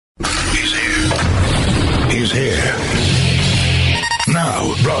He's here.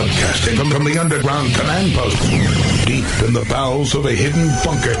 Now, broadcasting from the underground command post, deep in the bowels of a hidden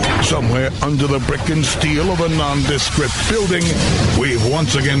bunker, somewhere under the brick and steel of a nondescript building, we've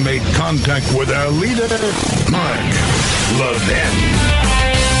once again made contact with our leader, Mark Levin.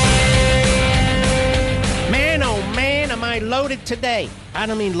 Man, oh man, am I loaded today. I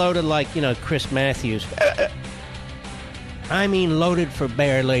don't mean loaded like, Chris Matthews. I mean loaded for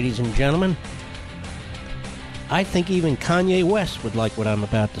bear, ladies and gentlemen. I think even Kanye West would like what I'm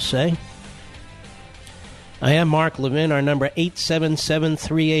about to say. I am Mark Levin. Our number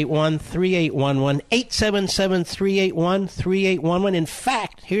 877-381-3811. 877-381-3811. In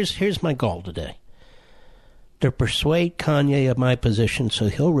fact, here's my goal today. To persuade Kanye of my position so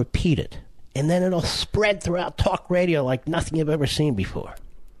he'll repeat it. And then it'll spread throughout talk radio like nothing you've ever seen before.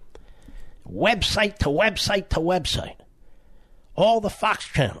 Website to website to website. All the Fox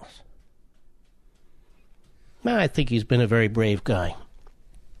channels. I think he's been a very brave guy.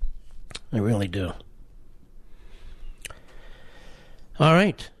 I really do. All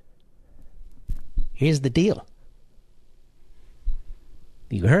right. Here's the deal.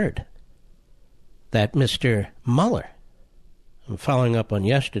 You heard that Mr. Mueller, I'm following up on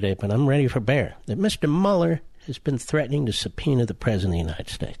yesterday, but I'm ready for bear, that Mr. Mueller has been threatening to subpoena the President of the United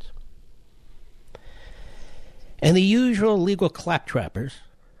States. And the usual legal claptrappers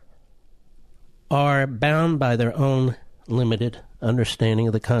are bound by their own limited understanding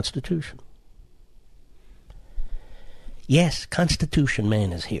of the Constitution. Yes, Constitution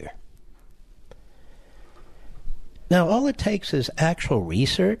man is here. Now, all it takes is actual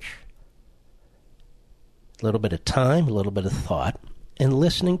research, a little bit of time, a little bit of thought, and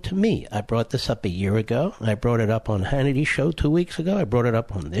listening to me. I brought this up a year ago. I brought it up on Hannity's show 2 weeks ago. I brought it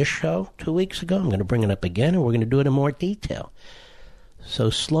up on this show 2 weeks ago. I'm going to bring it up again, and we're going to do it in more detail,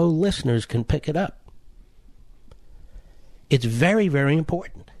 so slow listeners can pick it up. It's very, very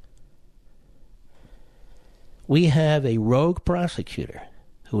important. We have a rogue prosecutor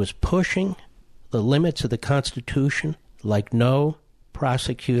who is pushing the limits of the Constitution like no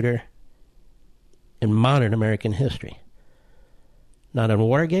prosecutor in modern American history. Not on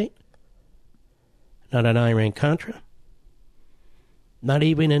Watergate, not on Iran-Contra, not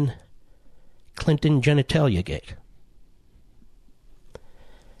even in Clinton genitalia gate.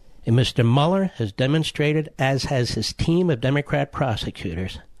 And Mr. Mueller has demonstrated, as has his team of Democrat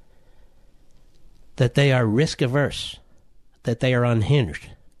prosecutors, that they are risk-averse, that they are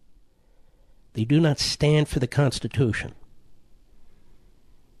unhinged. They do not stand for the Constitution.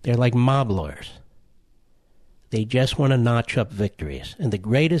 They're like mob lawyers. They just want to notch up victories. And the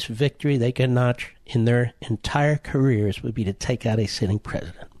greatest victory they can notch in their entire careers would be to take out a sitting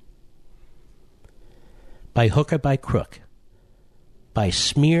president. By hook or by crook. By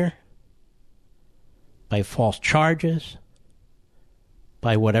smear, by false charges,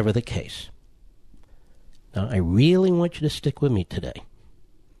 by whatever the case. Now, I really want you to stick with me today. I'm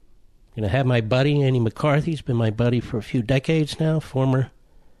going to have my buddy, Andy McCarthy. He's been my buddy for a few decades now, former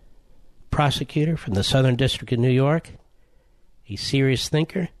prosecutor from the Southern District of New York, a serious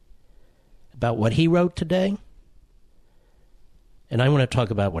thinker, about what he wrote today. And I want to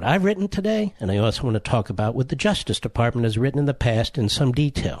talk about what I've written today, and I also want to talk about what the Justice Department has written in the past in some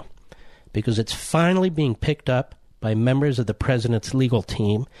detail, because it's finally being picked up by members of the president's legal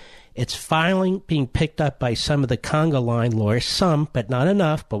team. It's finally being picked up by some of the conga line lawyers, some, but not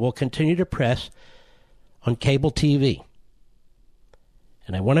enough, but we'll continue to press on cable TV.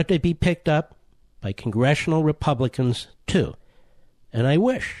 And I want it to be picked up by congressional Republicans, too. And I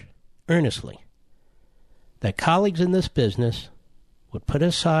wish, earnestly, that colleagues in this business would put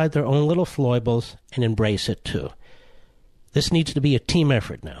aside their own little foibles and embrace it, too. This needs to be a team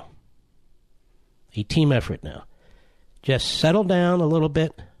effort now. A team effort now. Just settle down a little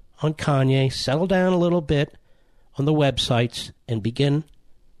bit on Kanye, settle down a little bit on the websites, and begin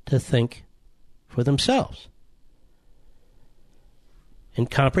to think for themselves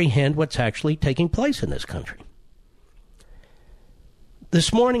and comprehend what's actually taking place in this country.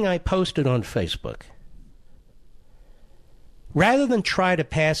 This morning I posted on Facebook, rather than try to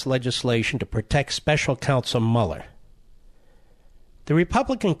pass legislation to protect Special Counsel Mueller, the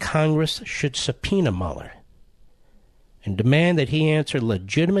Republican Congress should subpoena Mueller and demand that he answer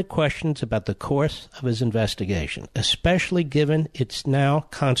legitimate questions about the course of his investigation, especially given its now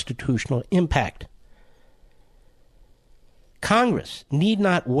constitutional impact. Congress need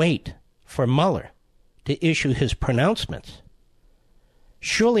not wait for Mueller to issue his pronouncements.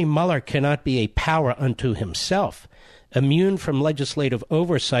 Surely Mueller cannot be a power unto himself, immune from legislative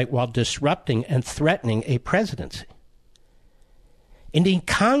oversight while disrupting and threatening a presidency. Indeed,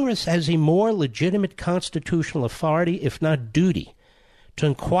 Congress has a more legitimate constitutional authority, if not duty, to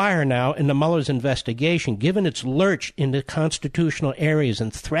inquire now into Mueller's investigation, given its lurch into constitutional areas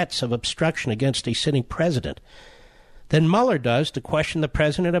and threats of obstruction against a sitting president, than Mueller does to question the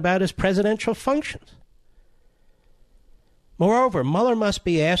president about his presidential functions. Moreover, Mueller must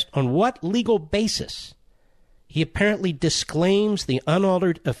be asked on what legal basis he apparently disclaims the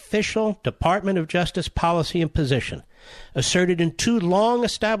unaltered official Department of Justice policy and position, asserted in two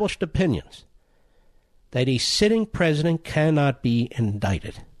long-established opinions, that a sitting president cannot be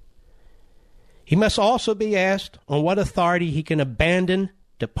indicted. He must also be asked on what authority he can abandon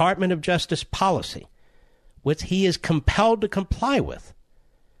Department of Justice policy, which he is compelled to comply with,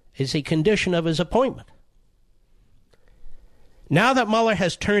 as a condition of his appointment. Now that Mueller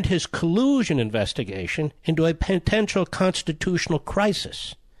has turned his collusion investigation into a potential constitutional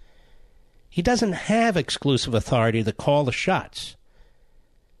crisis, he doesn't have exclusive authority to call the shots,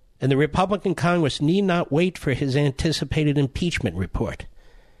 and the Republican Congress need not wait for his anticipated impeachment report,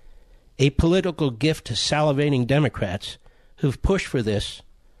 a political gift to salivating Democrats who've pushed for this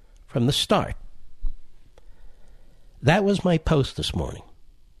from the start. That was my post this morning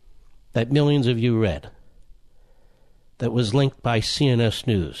that millions of you read, that was linked by CNS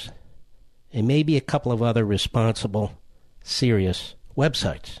News and maybe a couple of other responsible, serious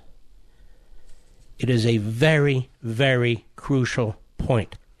websites. It is a very, very crucial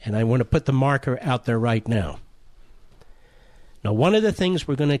point, and I want to put the marker out there right now. Now, one of the things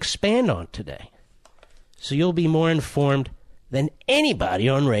we're going to expand on today, so you'll be more informed than anybody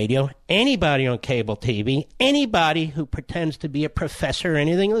on radio, anybody on cable TV, anybody who pretends to be a professor or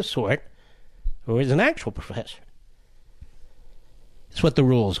anything of the sort, or is an actual professor. It's what the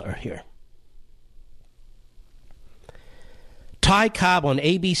rules are here. Ty Cobb on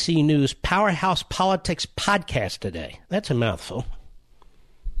ABC News Powerhouse Politics podcast today. That's a mouthful.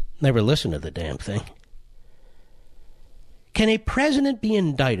 Never listened to the damn thing. Can a president be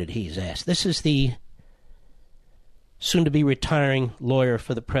indicted, he's asked. This is the soon-to-be retiring lawyer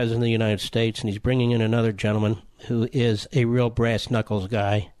for the President of the United States, and he's bringing in another gentleman who is a real brass-knuckles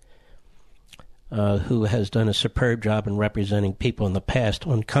guy, who has done a superb job in representing people in the past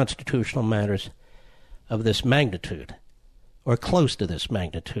on constitutional matters of this magnitude, or close to this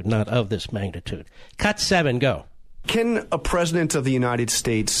magnitude, not of this magnitude. Cut 7, go. Can a president of the United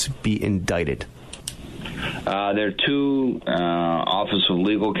States be indicted? There are two Office of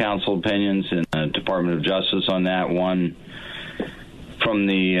Legal Counsel opinions in the Department of Justice on that, one from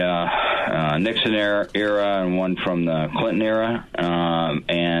the Nixon era and one from the Clinton era,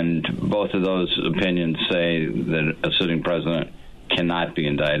 and both of those opinions say that a sitting president cannot be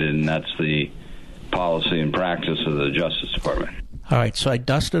indicted, and that's the policy and practice of the Justice Department. All right, so I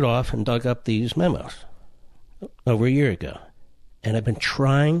dusted off and dug up these memos over a year ago, and I've been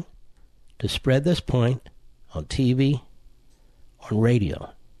trying to spread this point on TV, on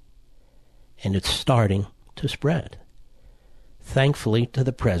radio, and it's starting to spread. Thankfully to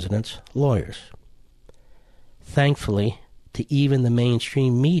the president's lawyers. Thankfully to even the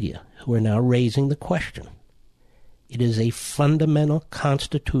mainstream media who are now raising the question. It is a fundamental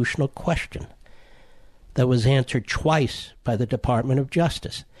constitutional question that was answered twice by the Department of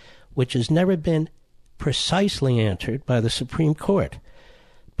Justice, which has never been precisely answered by the Supreme Court.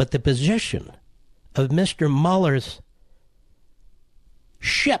 But the position of Mr. Mueller's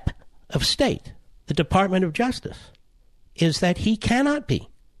ship of state, the Department of Justice, is that he cannot be.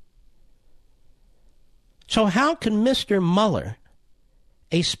 So how can Mr. Mueller,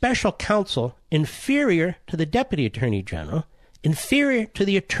 a special counsel inferior to the Deputy Attorney General, inferior to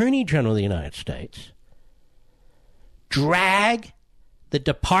the Attorney General of the United States, drag the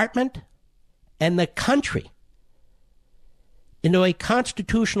department and the country into a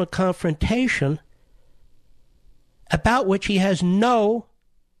constitutional confrontation about which he has no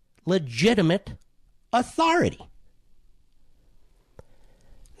legitimate authority?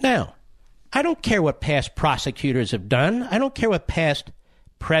 Now, I don't care what past prosecutors have done. I don't care what past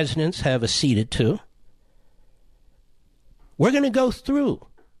presidents have acceded to. We're going to go through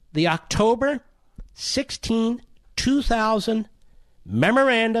the October 16, 2000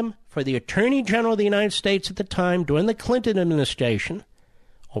 memorandum for the Attorney General of the United States at the time during the Clinton administration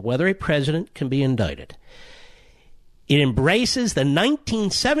on whether a president can be indicted. It embraces the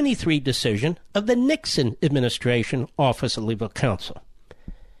 1973 decision of the Nixon administration Office of Legal Counsel.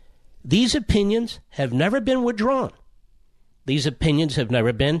 These opinions have never been withdrawn. These opinions have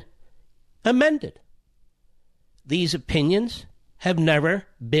never been amended. These opinions have never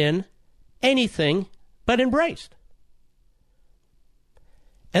been anything but embraced.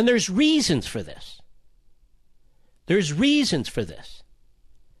 And there's reasons for this. There's reasons for this.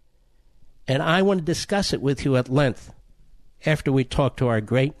 And I want to discuss it with you at length after we talk to our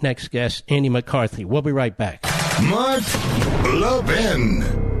great next guest, Andy McCarthy. We'll be right back. Mark Levin.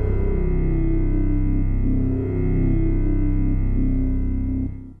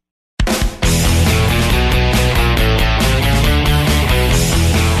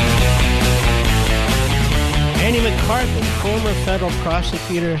 Andy McCarthy, former federal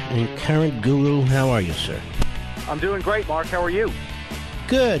prosecutor and current guru. How are you, sir? I'm doing great, Mark. How are you?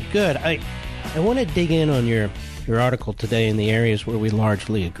 Good, good. I want to dig in on your article today in the areas where we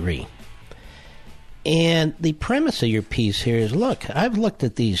largely agree. And the premise of your piece here is, look, I've looked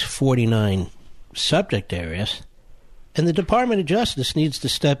at these 49 subject areas, and the Department of Justice needs to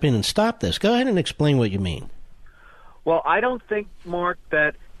step in and stop this. Go ahead and explain what you mean. Well, I don't think, Mark,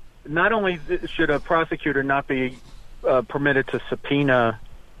 that not only should a prosecutor not be permitted to subpoena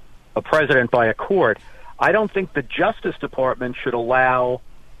a president by a court, I don't think the Justice Department should allow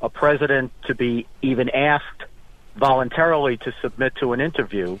a president to be even asked voluntarily to submit to an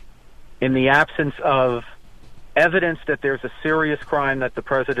interview in the absence of evidence that there's a serious crime that the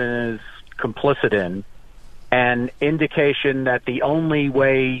president is complicit in, and indication that the only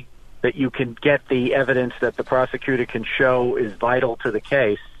way that you can get the evidence that the prosecutor can show is vital to the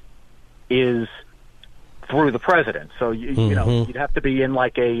case is through the president. So, you know, you'd have to be in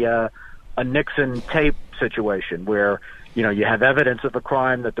like a Nixon tape situation where, you know, you have evidence of a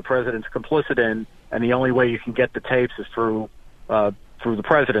crime that the president's complicit in, and the only way you can get the tapes is through the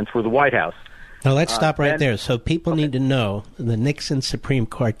president, through the White House. Now, let's stop right there. So people need to know the Nixon Supreme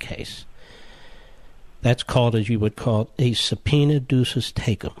Court case. That's called, as you would call it, a subpoena ducis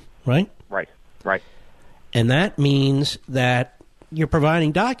tecum, right? Right. And that means that you're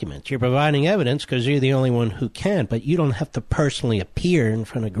providing documents. You're providing evidence because you're the only one who can, but you don't have to personally appear in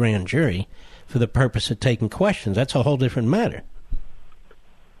front of a grand jury for the purpose of taking questions. That's a whole different matter.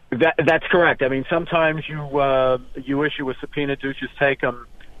 That's correct. I mean, sometimes you issue a subpoena ducis tecum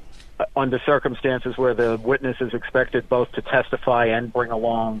under circumstances where the witness is expected both to testify and bring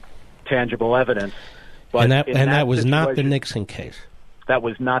along tangible evidence. But that was not the Nixon case. That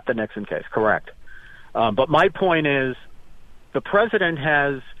was not the Nixon case, correct. But my point is, the president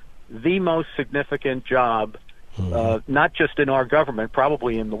has the most significant job, not just in our government,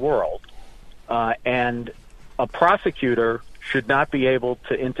 probably in the world. And a prosecutor should not be able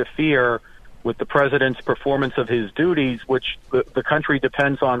to interfere with the president's performance of his duties, which the country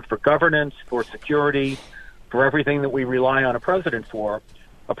depends on for governance, for security, for everything that we rely on a president for.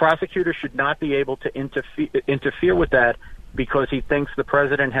 A prosecutor should not be able to interfere with that because he thinks the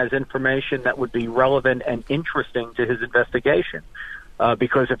president has information that would be relevant and interesting to his investigation.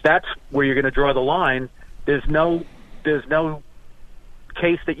 Because if that's where you're going to draw the line, there's no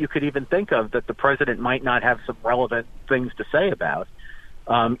case that you could even think of that the president might not have some relevant things to say about.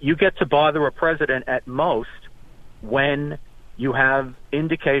 You get to bother a president at most when you have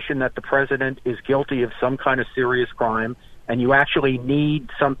indication that the president is guilty of some kind of serious crime, and you actually need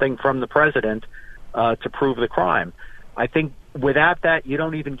something from the president to prove the crime. I think without that, you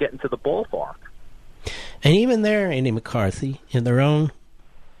don't even get into the ballpark. And even there, Andy McCarthy, in their own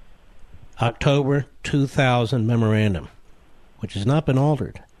October 2000 memorandum, which has not been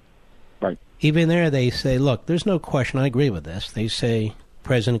altered, right? Even there, they say, look, there's no question, I agree with this. They say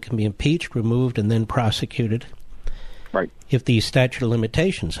president can be impeached, removed, and then prosecuted, right, if the statute of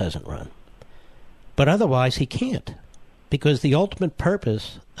limitations hasn't run. But otherwise, he can't, because the ultimate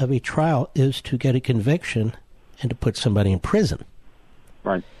purpose of a trial is to get a conviction and to put somebody in prison.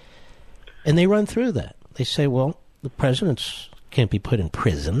 Right. And they run through that. They say, well, the president can't be put in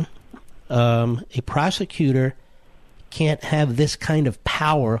prison. A prosecutor can't have this kind of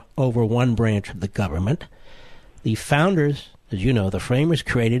power over one branch of the government. The founders, as you know, the framers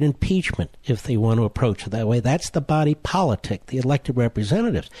created impeachment if they want to approach it that way. That's the body politic, the elected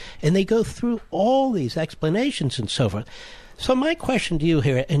representatives. And they go through all these explanations and so forth. So my question to you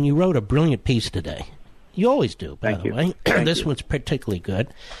here, and you wrote a brilliant piece today. You always do, by the way. This one's particularly good.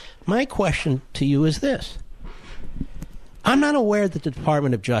 My question to you is this. I'm not aware that the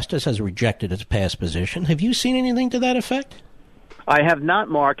Department of Justice has rejected its past position. Have you seen anything to that effect? I have not,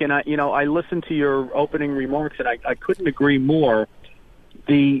 Mark, and I listened to your opening remarks, and I couldn't agree more.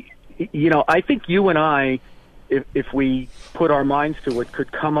 I think you and I, if we put our minds to it,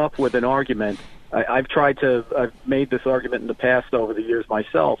 could come up with an argument. I've made this argument in the past over the years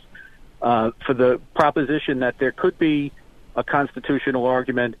myself, for the proposition that there could be a constitutional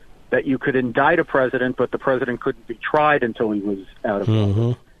argument that you could indict a president, but the president couldn't be tried until he was out of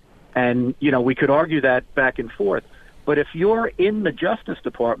office. And, we could argue that back and forth. But if you're in the Justice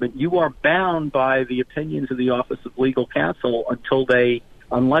Department, you are bound by the opinions of the Office of Legal Counsel until they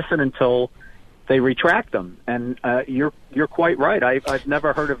unless and until they retract them. And you're quite right. I've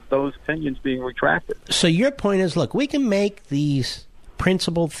never heard of those opinions being retracted. So your point is, look, we can make these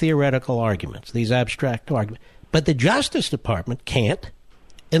principled theoretical arguments, these abstract arguments, but the Justice Department can't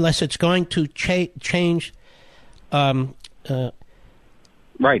unless it's going to change right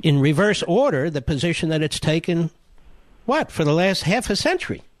in reverse order the position that it's taken, for the last half a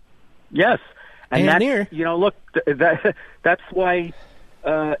century. Yes. And that's, near. Look, that's why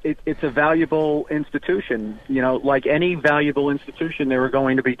it's a valuable institution. Like any valuable institution, there are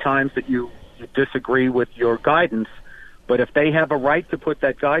going to be times that you disagree with your guidance. But if they have a right to put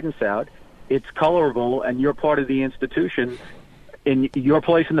that guidance out, it's colorable, and you're part of the institution. In your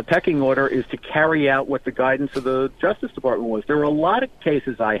place in the pecking order is to carry out what the guidance of the Justice Department was. There were a lot of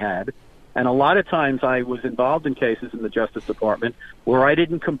cases I had, and a lot of times I was involved in cases in the Justice Department where I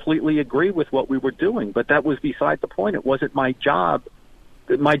didn't completely agree with what we were doing, but that was beside the point. It wasn't my job.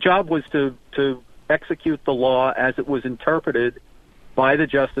 My job was to execute the law as it was interpreted by the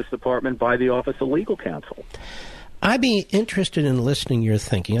Justice Department, by the Office of Legal Counsel. I'd be interested in listening your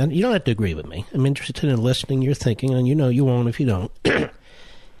thinking. You don't have to agree with me. I'm interested in listening your thinking, and you won't if you don't.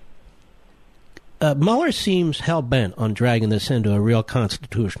 Mueller seems hell-bent on dragging this into a real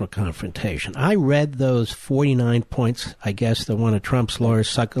constitutional confrontation. I read those 49 points, I guess, that one of Trump's lawyers,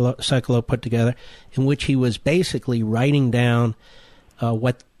 Sekulow, put together, in which he was basically writing down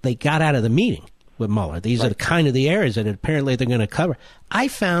what they got out of the meeting with Mueller. These are the kind of the areas that apparently they're going to cover. I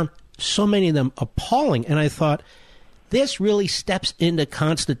found so many of them appalling, and I thought, this really steps into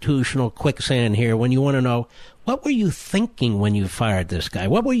constitutional quicksand here when you want to know, what were you thinking when you fired this guy?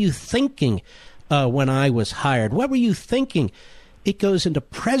 What were you thinking when I was hired? What were you thinking? It goes into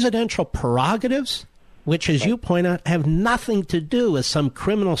presidential prerogatives, which, as you point out, have nothing to do with some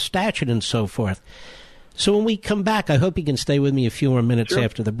criminal statute and so forth. So when we come back, I hope you can stay with me a few more minutes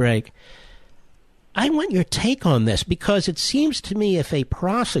after the break. I want your take on this, because it seems to me if a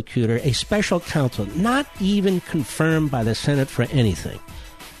prosecutor, a special counsel, not even confirmed by the Senate for anything,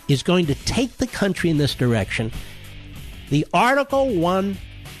 is going to take the country in this direction, the Article I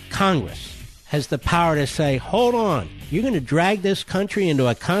Congress has the power to say, hold on, you're going to drag this country into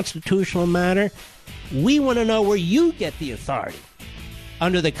a constitutional matter? We want to know where you get the authority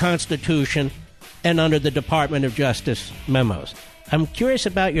under the Constitution and under the Department of Justice memos. I'm curious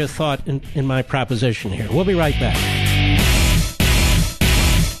about your thought in my proposition here. We'll be right back.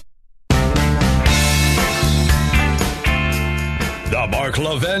 The Mark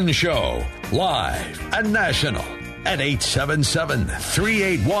Levin Show, live and national at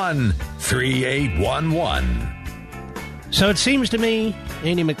 877-381-3811. So it seems to me,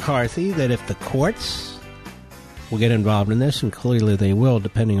 Andy McCarthy, that if the courts will get involved in this, and clearly they will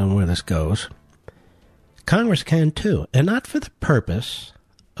depending on where this goes, Congress can too, and not for the purpose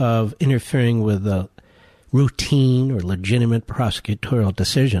of interfering with routine or legitimate prosecutorial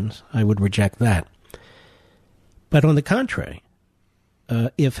decisions. I would reject that. But on the contrary,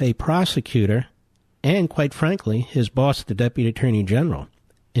 if a prosecutor, and quite frankly, his boss, the Deputy Attorney General,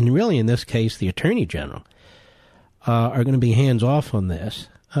 and really in this case the Attorney General, are going to be hands-off on this,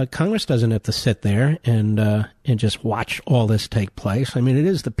 Congress doesn't have to sit there and just watch all this take place. I mean, it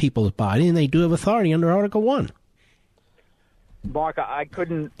is the people's body, and they do have authority under Article I. Mark, I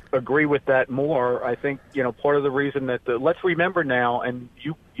couldn't agree with that more. I think, part of the reason that let's remember now, and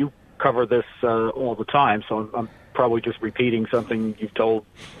you cover this all the time, so I'm probably just repeating something you've told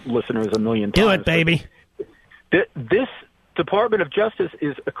listeners a million times. Do it, baby. This Department of Justice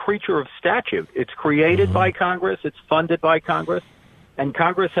is a creature of statute. It's created by Congress. It's funded by Congress. And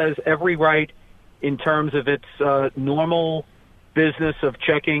Congress has every right in terms of its normal business of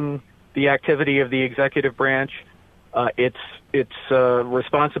checking the activity of the executive branch. Its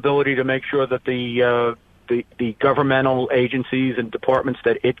responsibility to make sure that the governmental agencies and departments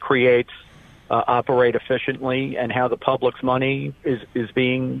that it creates operate efficiently, and how the public's money is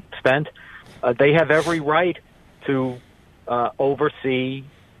being spent. They have every right to oversee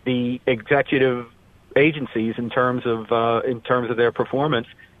the executive agencies in terms of their performance.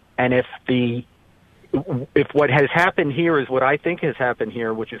 And if what has happened here is what I think has happened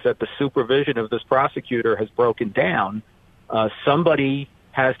here, which is that the supervision of this prosecutor has broken down, somebody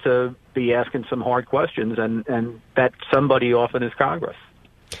has to be asking some hard questions, and that somebody often is Congress.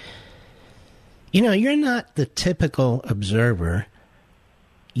 You're not the typical observer.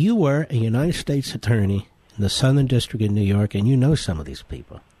 You were a United States attorney in the Southern District of New York, and you know some of these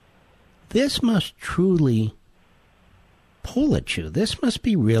people. This must truly pull at you. This must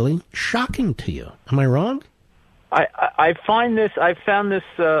be really shocking to you. Am I wrong? I've found this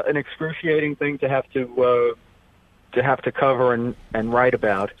an excruciating thing to have to to have to cover and write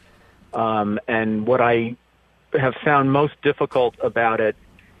about. And what I have found most difficult about it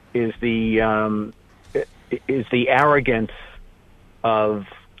is the arrogance of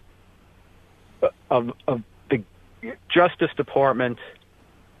the Justice Department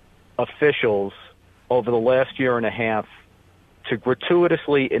officials over the last year and a half to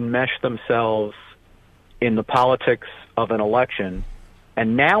gratuitously enmesh themselves in the politics of an election.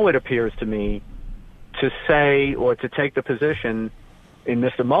 And now it appears to me to say, or to take the position in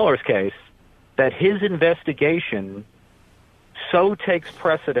Mr. Mueller's case, that his investigation so takes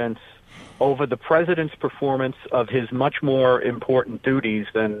precedence over the president's performance of his much more important duties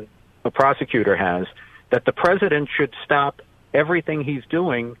than a prosecutor has, that the president should stop everything he's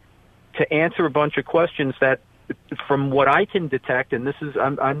doing to answer a bunch of questions that, from what I can detect, and this is,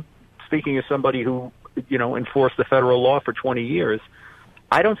 I'm speaking as somebody who, enforced the federal law for 20 years,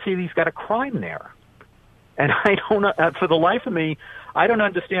 I don't see he's got a crime there. And I don't, for the life of me, I don't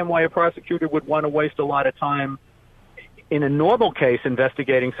understand why a prosecutor would want to waste a lot of time in a normal case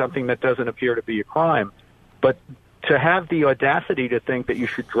investigating something that doesn't appear to be a crime. But to have the audacity to think that you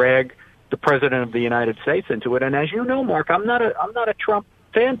should drag the president of the United States into it, and as you know, Mark, I'm not a Trump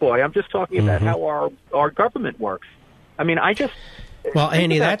fanboy. I'm just talking about how our government works. I mean, Well,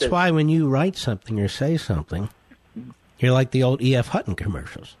 Andy, that's why when you write something or say something, you're like the old E.F. Hutton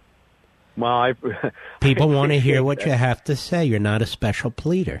commercials. Well, people want to hear what you have to say. You're not a special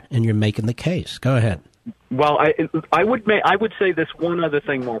pleader, and you're making the case. Go ahead. Well, I would say this one other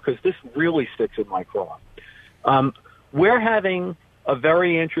thing more, because this really sticks in my craw. We're having a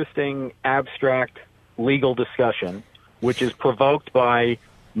very interesting abstract legal discussion, which is provoked by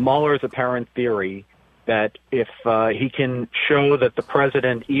Mueller's apparent theory that if he can show that the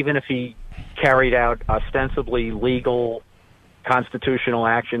president, even if he carried out ostensibly legal constitutional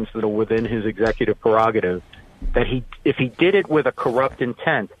actions that are within his executive prerogative, that if he did it with a corrupt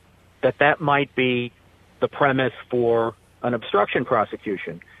intent, that might be the premise for an obstruction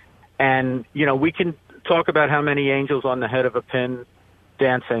prosecution. And, we can talk about how many angels on the head of a pin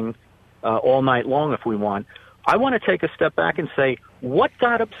dancing all night long if we want. I want to take a step back and say, what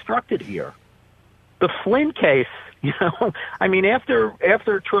got obstructed here? The Flynn case,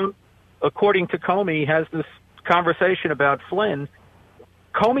 after Trump, according to Comey, has this conversation about Flynn,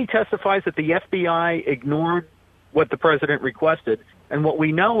 Comey testifies that the FBI ignored what the president requested. And what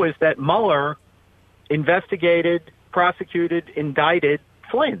we know is that Mueller investigated, prosecuted, indicted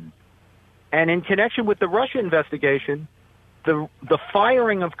Flynn. And in connection with the Russia investigation, the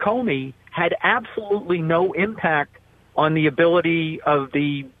firing of Comey had absolutely no impact on the ability of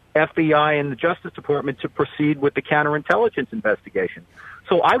the FBI and the Justice Department to proceed with the counterintelligence investigation.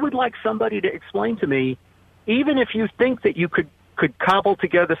 So I would like somebody to explain to me, even if you think that you could cobble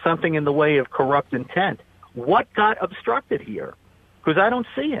together something in the way of corrupt intent, what got obstructed here? Because I don't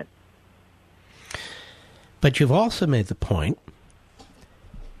see it. But you've also made the point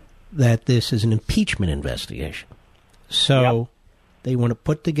that this is an impeachment investigation. So they want to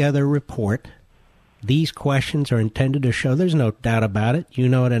put together a report. These questions are intended to show, there's no doubt about it, you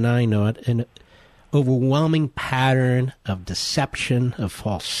know it and I know it, an overwhelming pattern of deception, of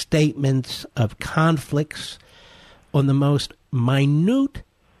false statements, of conflicts on the most minute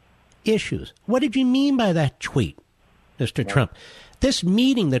issues. What did you mean by that tweet, Mr. Trump? This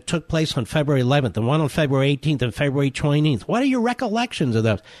meeting that took place on February 11th, and one on February 18th and February 29th, what are your recollections of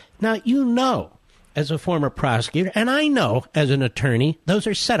those? Now, you know, as a former prosecutor, and I know as an attorney, those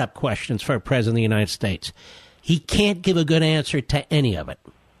are setup questions for a president of the United States. He can't give a good answer to any of it.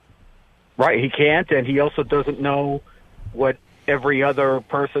 Right, he can't, and he also doesn't know what every other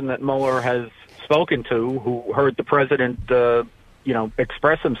person that Mueller has spoken to who heard the president,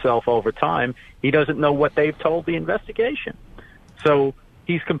 express himself over time. He doesn't know what they've told the investigation. So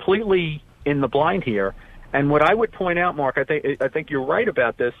he's completely in the blind here. And what I would point out, Mark, I think you're right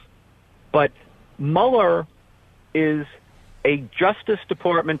about this, but Mueller is a Justice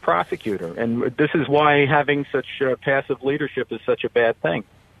Department prosecutor, and this is why having such passive leadership is such a bad thing.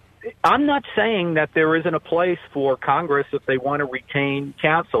 I'm not saying that there isn't a place for Congress if they want to retain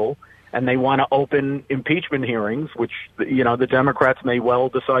counsel and they want to open impeachment hearings, which, the Democrats may well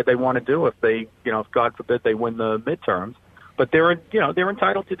decide they want to do if they, if God forbid they win the midterms. But they're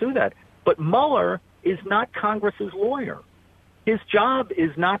entitled to do that. But Mueller is not Congress's lawyer. His job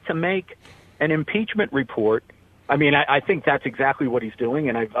is not to make an impeachment report. I mean, I think that's exactly what he's doing,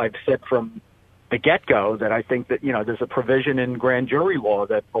 and I've said from the get-go that I think that, there's a provision in grand jury law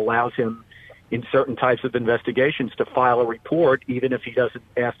that allows him in certain types of investigations to file a report, even if he doesn't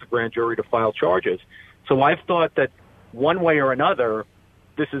ask the grand jury to file charges. So I've thought that one way or another,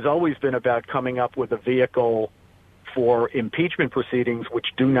 this has always been about coming up with a vehicle for impeachment proceedings which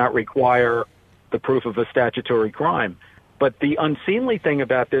do not require the proof of a statutory crime. But the unseemly thing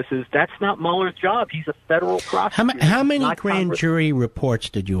about this is that's not Mueller's job. He's a federal prosecutor. How many grand jury reports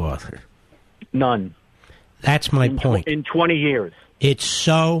did you author? None. That's my point. In 20 years. It's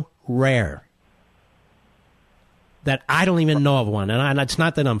so rare that I don't even know of one. And it's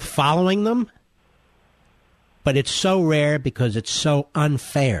not that I'm following them, but it's so rare because it's so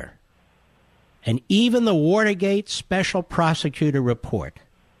unfair. And even the Watergate Special Prosecutor Report,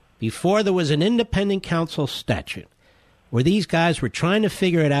 before there was an independent counsel statute, where these guys were trying to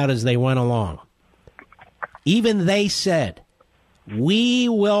figure it out as they went along, even they said, we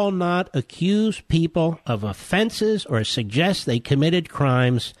will not accuse people of offenses or suggest they committed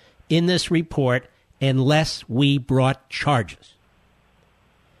crimes in this report unless we brought charges.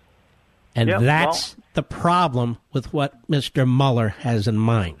 And that's the problem with what Mr. Mueller has in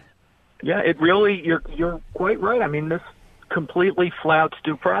mind. Yeah, it really, you're quite right. I mean, this completely flouts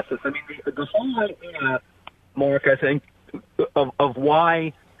due process. I mean, the whole idea, Mark, I think, of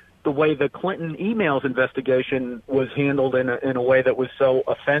why the way the Clinton emails investigation was handled in a way that was so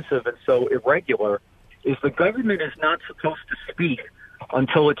offensive and so irregular is the government is not supposed to speak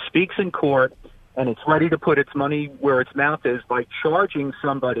until it speaks in court and it's ready to put its money where its mouth is by charging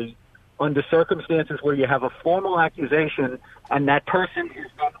somebody under circumstances where you have a formal accusation and that person is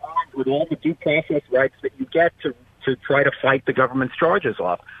not armed with all the due process rights that you get to try to fight the government's charges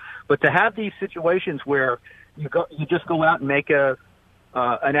off. But to have these situations where you just go out and make an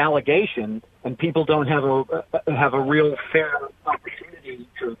allegation, and people don't have a real fair opportunity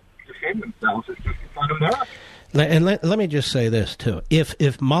to defend themselves, it's just un-American. And let me just say this too: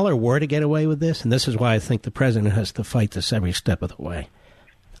 if Mueller were to get away with this, and this is why I think the president has to fight this every step of the way,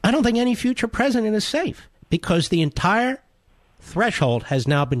 I don't think any future president is safe because the entire threshold has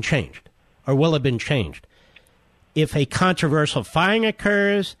now been changed, or will have been changed. If a controversial firing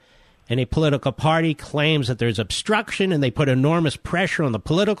occurs, and a political party claims that there's obstruction and they put enormous pressure on the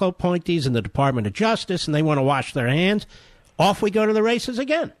political appointees in the Department of Justice and they want to wash their hands, off we go to the races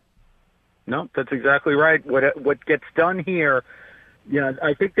again. No, that's exactly right. What gets done here,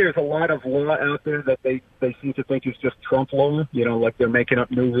 I think there's a lot of law out there that they seem to think is just Trump law, like they're making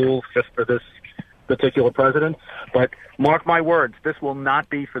up new rules just for this particular president. But mark my words, this will not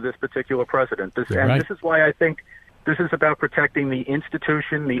be for this particular president. This is why I think this is about protecting the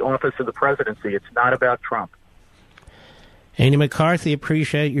institution, the office of the presidency. It's not about Trump. Andy McCarthy,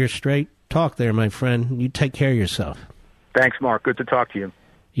 appreciate your straight talk there, my friend. You take care of yourself. Thanks, Mark. Good to talk to you.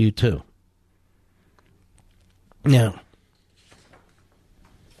 You too. Now,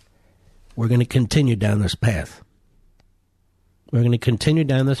 we're going to continue down this path. We're going to continue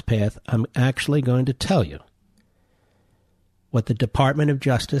down this path. I'm actually going to tell you what the Department of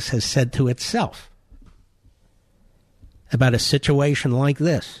Justice has said to itself about a situation like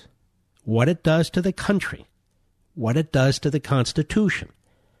this, what it does to the country, what it does to the Constitution,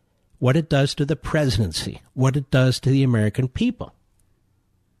 what it does to the presidency, what it does to the American people.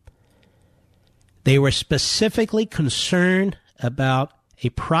 They were specifically concerned about a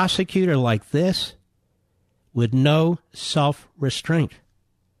prosecutor like this with no self-restraint,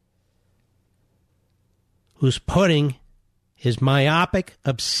 who's putting his myopic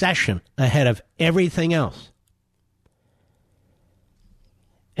obsession ahead of everything else.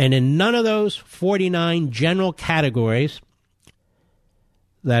 And in none of those 49 general categories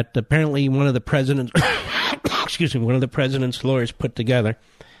that apparently one of the president's lawyers put together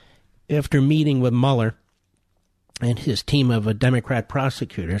after meeting with Mueller and his team of Democrat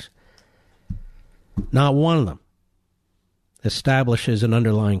prosecutors, not one of them establishes an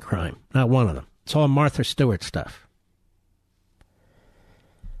underlying crime. Not one of them. It's all Martha Stewart stuff.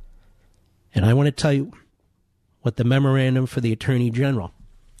 And I want to tell you what the memorandum for the Attorney General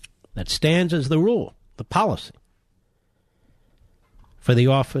that stands as the rule, the policy, for the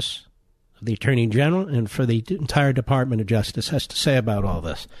Office of the Attorney General and for the entire Department of Justice has to say about all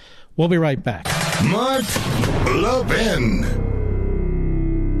this. We'll be right back. Mark Levin.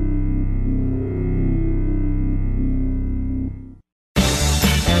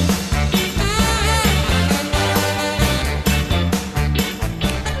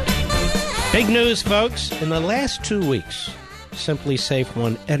 Big news, folks. In the last 2 weeks, Simply Safe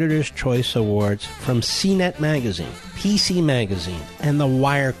won Editor's Choice Awards from CNET Magazine, PC Magazine, and The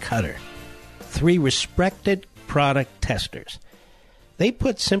Wirecutter, 3 respected product testers. They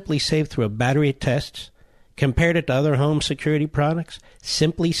put Simply Safe through a battery of tests, compared it to other home security products.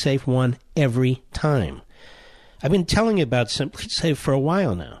 Simply Safe won every time. I've been telling you about Simply Safe for a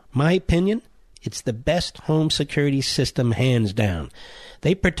while now. My opinion, It's the best home security system, hands down.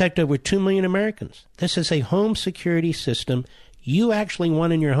 They protect over 2 million Americans. This is a home security system you actually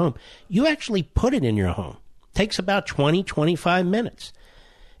want in your home. You actually put it in your home. It takes about 20, 25 minutes.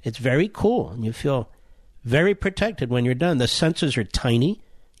 It's very cool, and you feel very protected when you're done. The sensors are tiny.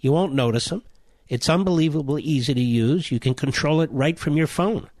 You won't notice them. It's unbelievably easy to use. You can control it right from your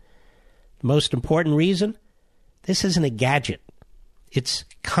phone. The most important reason, this isn't a gadget. It's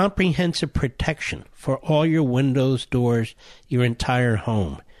comprehensive protection for all your windows, doors, your entire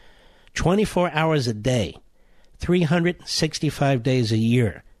home. 24 hours a day, 365 days a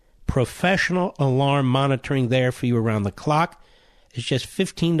year. Professional alarm monitoring there for you around the clock. It's just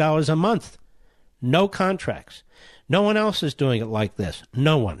 $15 a month. No contracts. No one else is doing it like this.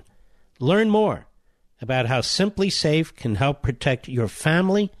 No one. Learn more about how Simply Safe can help protect your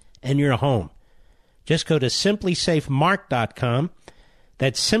family and your home. Just go to simplysafemark.com.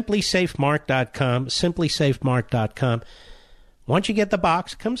 That's simplysafemark.com, simplysafemark.com. Once you get the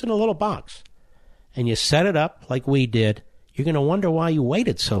box, it comes in a little box, and you set it up like we did, you're going to wonder why you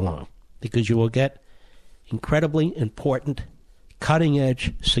waited so long, because you will get incredibly important,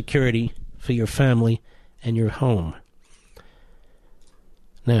 cutting-edge security for your family and your home.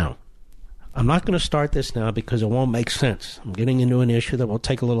 Now, I'm not going to start this now because it won't make sense. I'm getting into an issue that will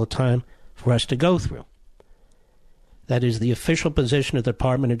take a little time for us to go through. That is the official position of the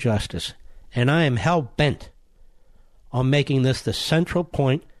Department of Justice, and I am hell-bent on making this the central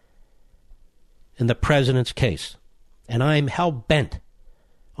point in the president's case. And I am hell-bent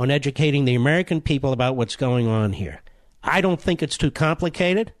on educating the American people about what's going on here. I don't think it's too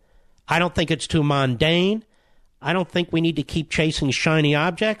complicated. I don't think it's too mundane. I don't think we need to keep chasing shiny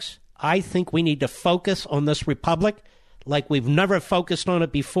objects. I think we need to focus on this republic like we've never focused on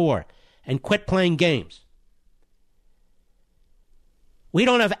it before and quit playing games. We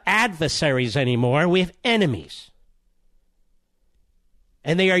don't have adversaries anymore. We have enemies.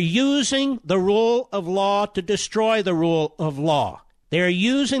 And they are using the rule of law to destroy the rule of law. They are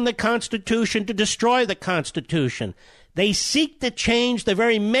using the Constitution to destroy the Constitution. They seek to change the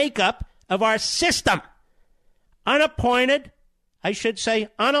very makeup of our system. Unappointed, I should say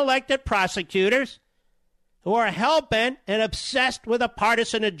unelected prosecutors who are hell-bent and obsessed with a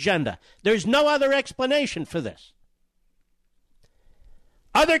partisan agenda. There's no other explanation for this.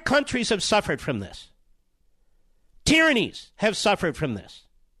 Other countries have suffered from this. Tyrannies have suffered from this.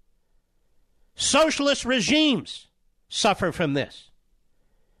 Socialist regimes suffer from this.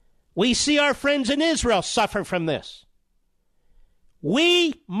 We see our friends in Israel suffer from this.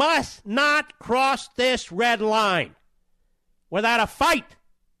 We must not cross this red line without a fight,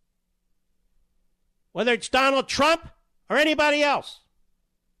 whether it's Donald Trump or anybody else.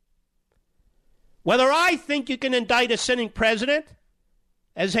 Whether I think you can indict a sitting president,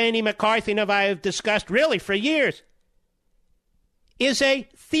 as Andy McCarthy and I have discussed really for years, is a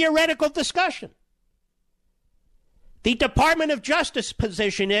theoretical discussion. The Department of Justice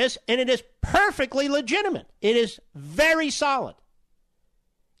position is, and it is perfectly legitimate, it is very solid,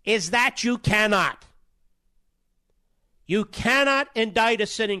 is that you cannot. You cannot indict a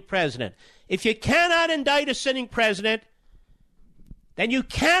sitting president. If you cannot indict a sitting president, then you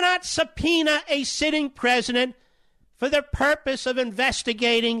cannot subpoena a sitting president for the purpose of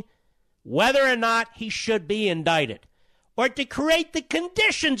investigating whether or not he should be indicted, or to create the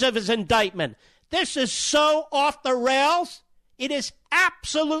conditions of his indictment. This is so off the rails, it is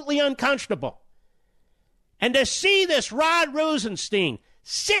absolutely unconscionable. And to see this Rod Rosenstein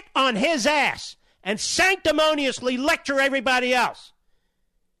sit on his ass and sanctimoniously lecture everybody else.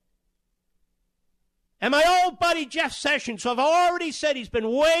 And my old buddy Jeff Sessions, who I've already said he's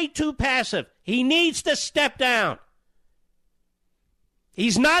been way too passive, he needs to step down.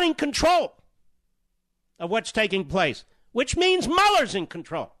 He's not in control of what's taking place, which means Mueller's in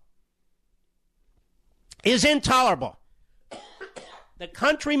control. Is intolerable. The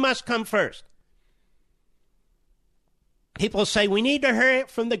country must come first. People say we need to hear it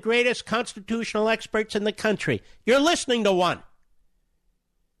from the greatest constitutional experts in the country. You're listening to one.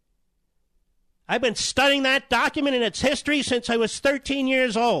 I've been studying that document and its history since I was 13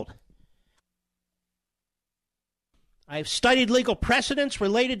 years old. I've studied legal precedents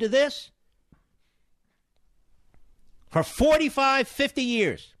related to this for 45, 50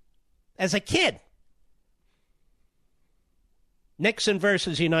 years as a kid. Nixon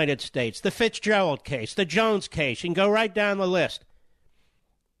versus United States, the Fitzgerald case, the Jones case. You can go right down the list.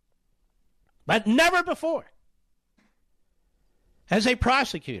 But never before, as a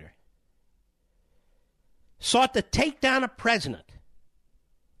prosecutor, sought to take down a president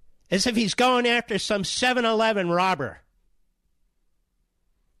as if he's going after some 7-Eleven robber,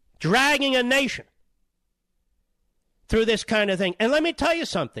 dragging a nation through this kind of thing. And let me tell you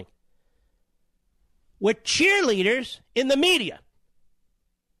something. With cheerleaders in the media,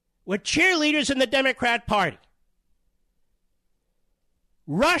 with cheerleaders in the Democrat Party,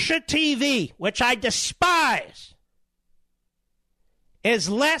 Russia TV, which I despise, is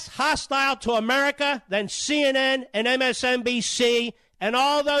less hostile to America than CNN and MSNBC and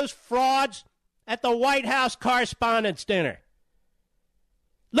all those frauds at the White House Correspondents' Dinner.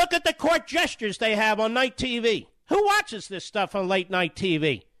 Look at the court gestures they have on night TV. Who watches this stuff on late night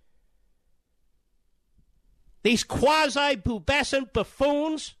TV? These quasi-pubescent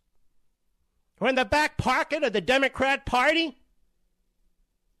buffoons who are in the back pocket of the Democrat Party?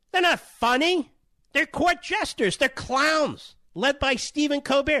 They're not funny. They're court jesters. They're clowns, led by Stephen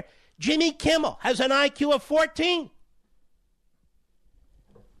Colbert. Jimmy Kimmel has an IQ of 14.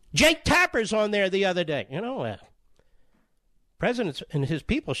 Jake Tapper's on there the other day. President and his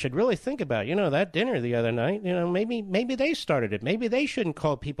people should really think about, that dinner the other night. Maybe they started it. Maybe they shouldn't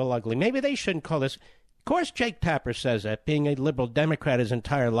call people ugly. Maybe they shouldn't call this. Of course, Jake Tapper says that, being a liberal Democrat his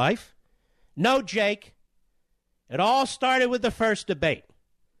entire life. No, Jake. It all started with the first debate.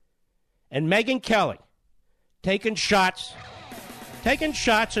 And Megyn Kelly taking shots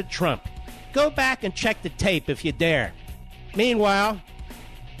at Trump. Go back and check the tape if you dare. Meanwhile,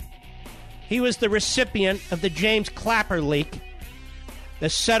 he was the recipient of the James Clapper leak, the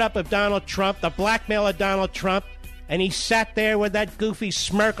setup of Donald Trump, the blackmail of Donald Trump, and he sat there with that goofy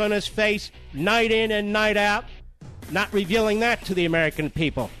smirk on his face, night in and night out, not revealing that to the American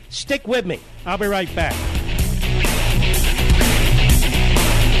people. Stick with me. I'll be right back.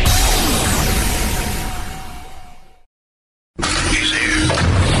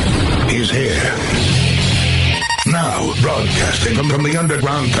 He's here. Now, broadcasting from the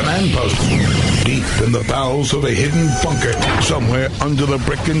underground command post, deep in the bowels of a hidden bunker, somewhere under the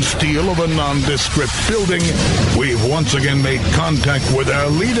brick and steel of a nondescript building, we've once again made contact with our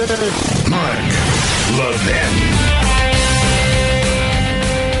leader, Mark Levin.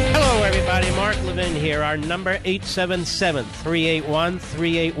 Hello, everybody. Mark Levin here. Our number,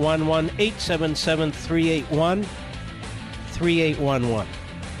 877-381-3811, 877-381-3811.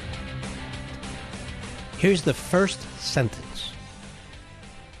 Here's the first sentence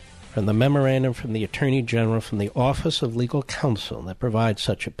from the memorandum from the Attorney General from the Office of Legal Counsel that provides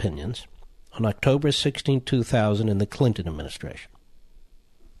such opinions on October 16, 2000 in the Clinton administration.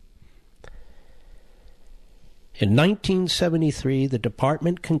 In 1973, the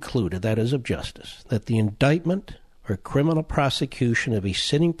Department concluded, that is of justice, that the indictment or criminal prosecution of a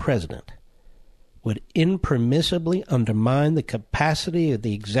sitting president would impermissibly undermine the capacity of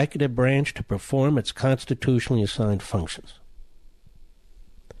the executive branch to perform its constitutionally assigned functions.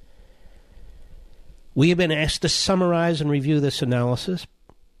 We have been asked to summarize and review this analysis,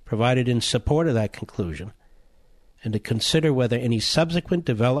 provided in support of that conclusion, and to consider whether any subsequent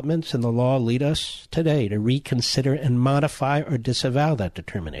developments in the law lead us today to reconsider and modify or disavow that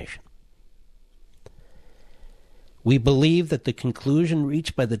determination. We believe that the conclusion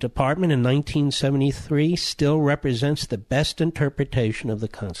reached by the Department in 1973 still represents the best interpretation of the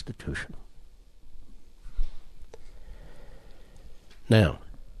Constitution. Now,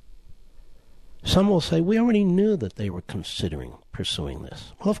 some will say, we already knew that they were considering pursuing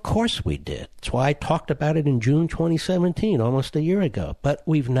this. Well, of course we did. That's why I talked about it in June 2017, almost a year ago. But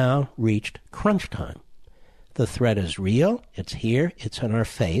we've now reached crunch time. The threat is real. It's here. It's in our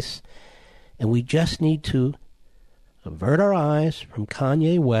face. And we just need to avert our eyes from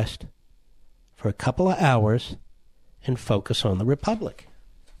Kanye West for a couple of hours and focus on the Republic.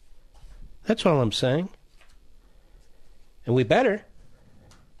 That's all I'm saying. And we better,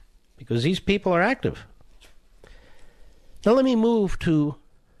 because these people are active. Now let me move to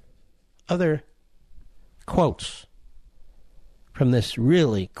other quotes from this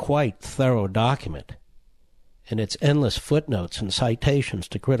really quite thorough document and its endless footnotes and citations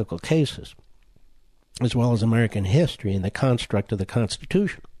to critical cases, as well as American history and the construct of the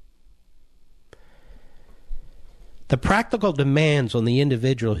Constitution. The practical demands on the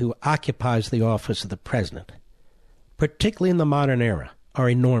individual who occupies the office of the president, particularly in the modern era, are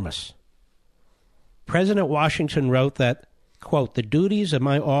enormous. President Washington wrote that, quote, "The duties of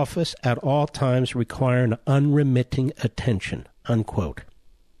my office at all times require an unremitting attention," unquote.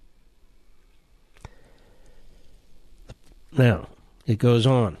 Now, it goes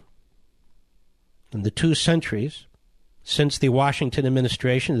on. In the 2 centuries since the Washington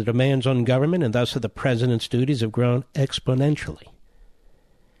administration, the demands on government and thus of the president's duties have grown exponentially.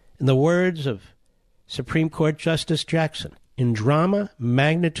 In the words of Supreme Court Justice Jackson, in drama,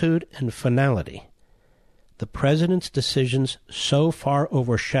 magnitude, and finality, the president's decisions so far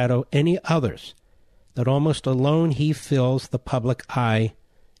overshadow any others that almost alone he fills the public eye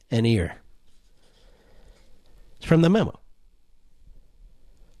and ear. It's from the memo.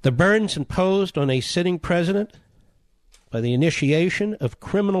 The burdens imposed on a sitting president by the initiation of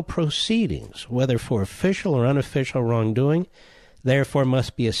criminal proceedings, whether for official or unofficial wrongdoing, therefore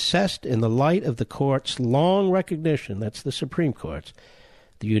must be assessed in the light of the court's long recognition, that's the Supreme Court's,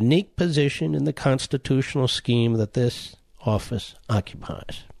 the unique position in the constitutional scheme that this office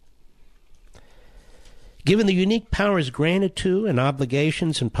occupies. Given the unique powers granted to and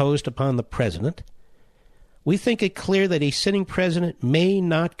obligations imposed upon the president, we think it clear that a sitting president may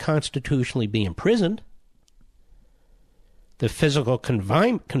not constitutionally be imprisoned. The physical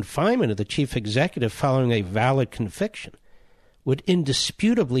confinement of the chief executive following a valid conviction would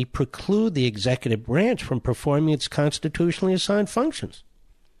indisputably preclude the executive branch from performing its constitutionally assigned functions.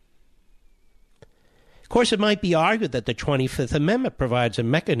 Of course, it might be argued that the 25th Amendment provides a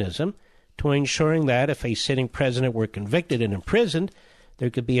mechanism to ensuring that if a sitting president were convicted and imprisoned, there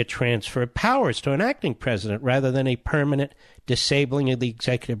could be a transfer of powers to an acting president rather than a permanent disabling of the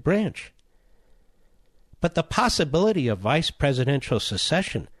executive branch. But the possibility of vice presidential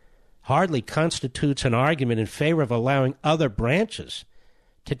succession hardly constitutes an argument in favor of allowing other branches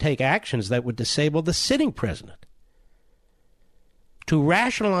to take actions that would disable the sitting president. To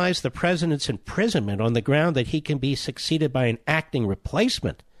rationalize the president's imprisonment on the ground that he can be succeeded by an acting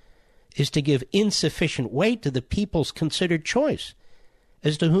replacement is to give insufficient weight to the people's considered choice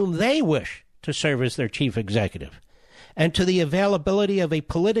as to whom they wish to serve as their chief executive, and to the availability of a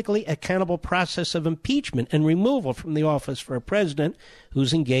politically accountable process of impeachment and removal from the office for a president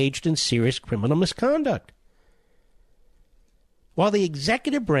who's engaged in serious criminal misconduct. While the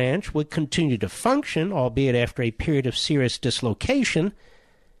executive branch would continue to function, albeit after a period of serious dislocation,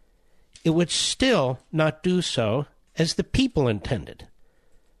 it would still not do so as the people intended,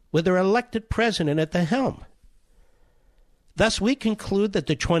 with their elected president at the helm. Thus, we conclude that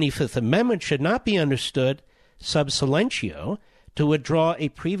the 25th Amendment should not be understood sub silentio to withdraw a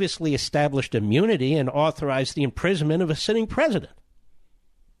previously established immunity and authorize the imprisonment of a sitting president.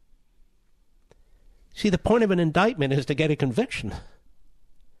 See, the point of an indictment is to get a conviction.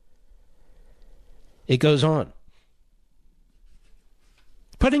 It goes on.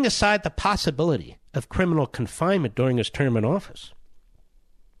 Putting aside the possibility of criminal confinement during his term in office,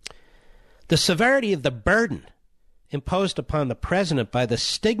 the severity of the burden imposed upon the president by the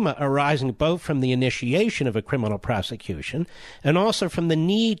stigma arising both from the initiation of a criminal prosecution and also from the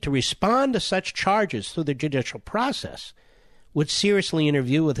need to respond to such charges through the judicial process would seriously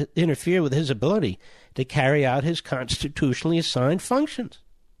interfere with his ability to carry out his constitutionally assigned functions.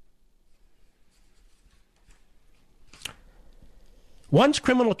 Once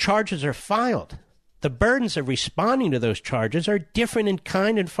criminal charges are filed, the burdens of responding to those charges are different in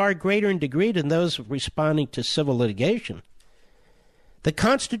kind and far greater in degree than those of responding to civil litigation. The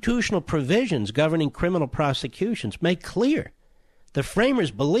constitutional provisions governing criminal prosecutions make clear the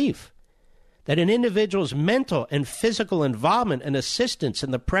framers' belief that an individual's mental and physical involvement and assistance in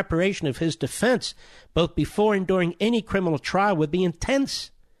the preparation of his defense, both before and during any criminal trial, would be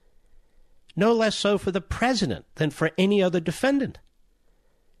intense. No less so for the president than for any other defendant.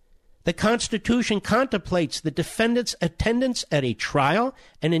 The Constitution contemplates the defendant's attendance at a trial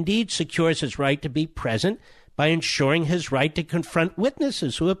and indeed secures his right to be present by ensuring his right to confront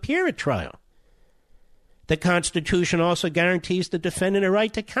witnesses who appear at trial. The Constitution also guarantees the defendant a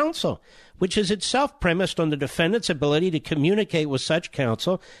right to counsel, which is itself premised on the defendant's ability to communicate with such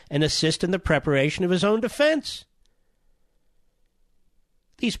counsel and assist in the preparation of his own defense.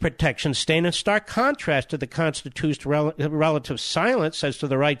 These protections stand in stark contrast to the Constitution's relative silence as to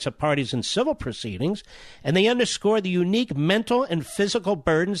the rights of parties in civil proceedings, and they underscore the unique mental and physical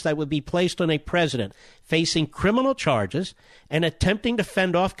burdens that would be placed on a president facing criminal charges and attempting to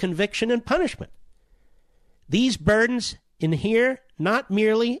fend off conviction and punishment. These burdens inhere not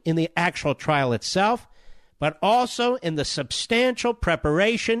merely in the actual trial itself, but also in the substantial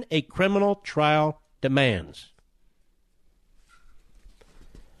preparation a criminal trial demands.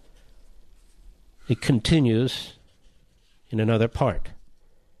 It continues in another part.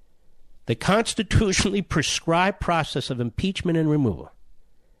 The constitutionally prescribed process of impeachment and removal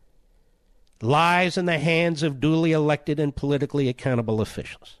lies in the hands of duly elected and politically accountable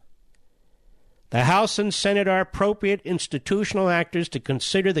officials. The House and Senate are appropriate institutional actors to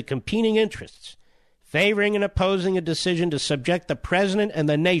consider the competing interests, favoring and opposing a decision to subject the president and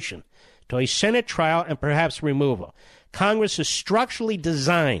the nation to a Senate trial and perhaps removal. Congress is structurally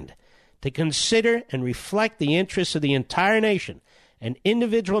designed to consider and reflect the interests of the entire nation and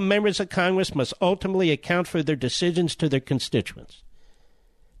individual members of Congress must ultimately account for their decisions to their constituents.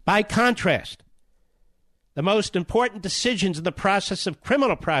 By contrast, the most important decisions in the process of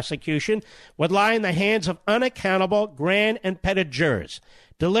criminal prosecution would lie in the hands of unaccountable grand and petit jurors,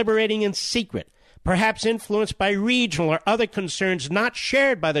 deliberating in secret, perhaps influenced by regional or other concerns not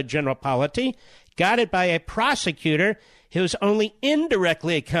shared by the general polity, guided by a prosecutor who is only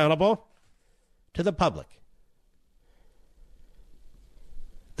indirectly accountable to the public.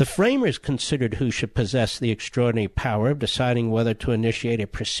 The framers considered who should possess the extraordinary power of deciding whether to initiate a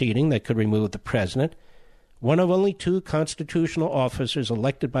proceeding that could remove the president, one of only two constitutional officers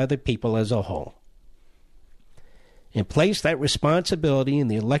elected by the people as a whole, and placed that responsibility in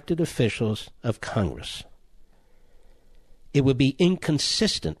the elected officials of Congress. It would be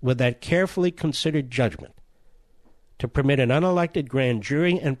inconsistent with that carefully considered judgment to permit an unelected grand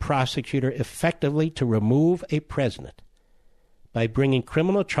jury and prosecutor effectively to remove a president by bringing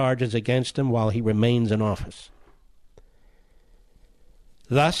criminal charges against him while he remains in office.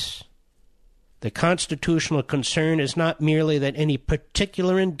 Thus, the constitutional concern is not merely that any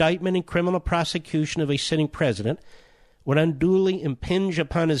particular indictment in criminal prosecution of a sitting president would unduly impinge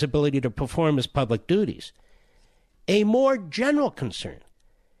upon his ability to perform his public duties. A more general concern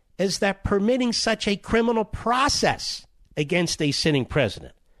is that permitting such a criminal process against a sitting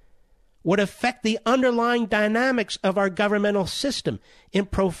president would affect the underlying dynamics of our governmental system in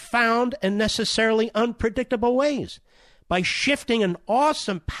profound and necessarily unpredictable ways by shifting an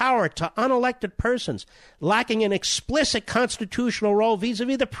awesome power to unelected persons lacking an explicit constitutional role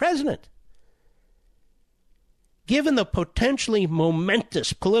vis-a-vis the president. Given the potentially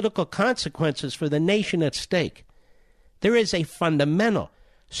momentous political consequences for the nation at stake, there is a fundamental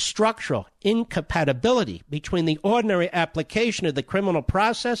structural incompatibility between the ordinary application of the criminal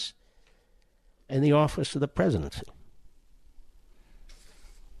process and the office of the presidency.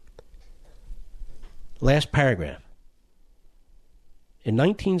 Last paragraph. In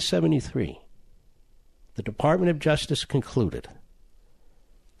 1973, the Department of Justice concluded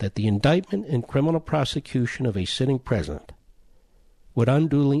that the indictment and criminal prosecution of a sitting president would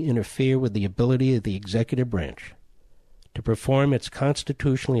unduly interfere with the ability of the executive branch to perform its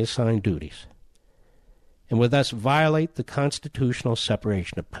constitutionally assigned duties, and would thus violate the constitutional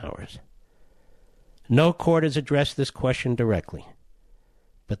separation of powers. No court has addressed this question directly,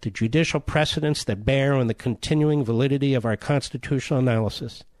 but the judicial precedents that bear on the continuing validity of our constitutional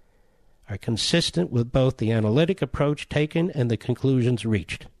analysis are consistent with both the analytic approach taken and the conclusions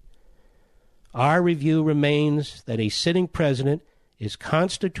reached. Our review remains that a sitting president is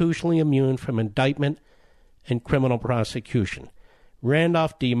constitutionally immune from indictment and criminal prosecution.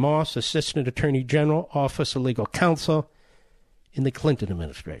 Randolph D. Moss, Assistant Attorney General, Office of Legal Counsel in the Clinton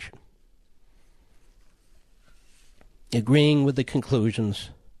administration. Agreeing with the conclusions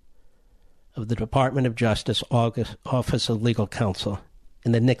of the Department of Justice Office of Legal Counsel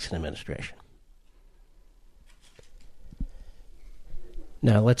in the Nixon administration.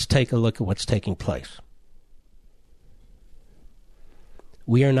 Now let's take a look at what's taking place.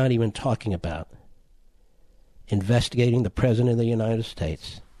 We are not even talking about investigating the President of the United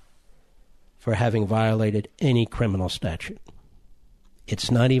States for having violated any criminal statute. It's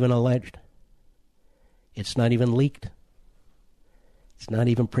not even alleged. It's not even leaked. It's not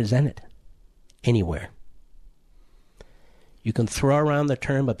even presented anywhere. You can throw around the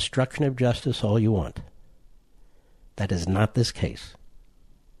term obstruction of justice all you want. That is not this case.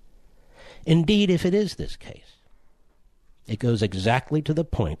 Indeed, if it is this case, it goes exactly to the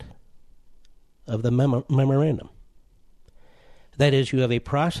point of the memorandum. That is, you have a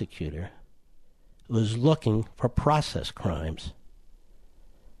prosecutor who is looking for process crimes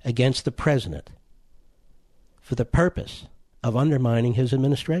against the president for the purpose of undermining his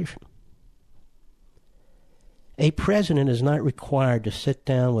administration. A president is not required to sit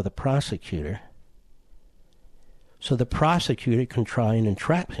down with a prosecutor so the prosecutor can try and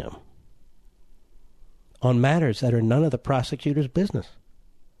entrap him on matters that are none of the prosecutor's business.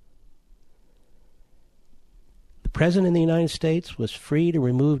 The President of the United States was free to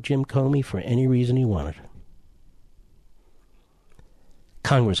remove Jim Comey for any reason he wanted.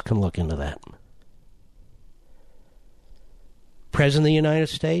 Congress can look into that. President of the United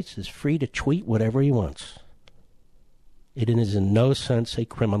States is free to tweet whatever he wants. It is in no sense a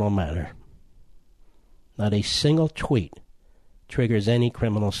criminal matter. Not a single tweet triggers any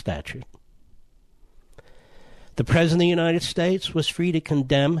criminal statute. The President of the United States was free to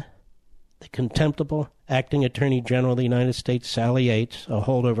condemn the contemptible acting Attorney General of the United States, Sally Yates, a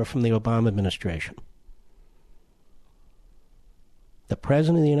holdover from the Obama administration. The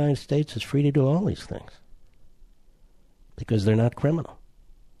President of the United States is free to do all these things. because they're not criminal.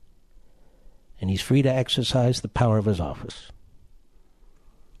 And he's free to exercise the power of his office,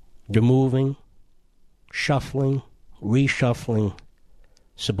 removing, shuffling, reshuffling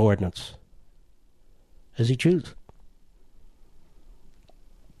subordinates as he chooses.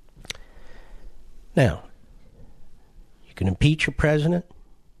 Now, you can impeach a president,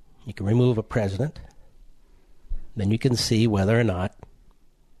 you can remove a president, then you can see whether or not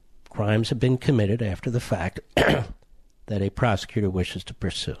crimes have been committed after the fact that a prosecutor wishes to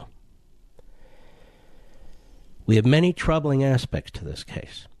pursue. We have many troubling aspects to this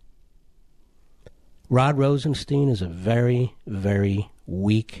case. Rod Rosenstein is a very, very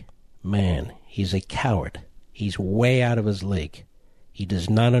weak man. He's a coward. He's way out of his league. He does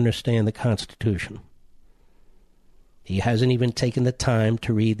not understand the Constitution. He hasn't even taken the time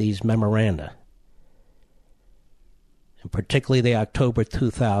to read these memoranda, and particularly the October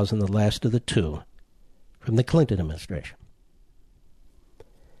 2000, the last of the two, from the Clinton administration.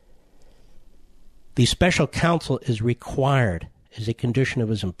 The special counsel is required as a condition of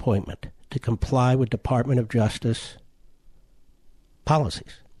his appointment to comply with Department of Justice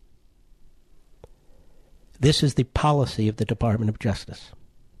policies. This is the policy of the Department of Justice.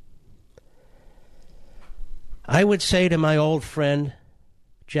 I would say to my old friend,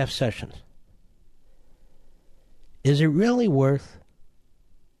 Jeff Sessions, is it really worth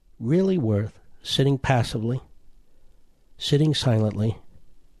sitting passively, sitting silently,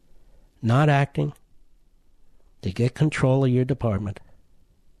 not acting, to get control of your department,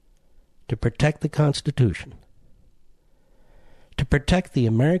 to protect the Constitution, to protect the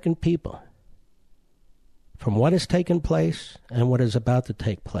American people from what has taken place and what is about to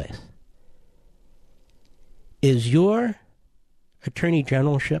take place? Is your attorney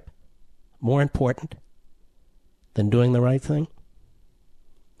generalship more important than doing the right thing?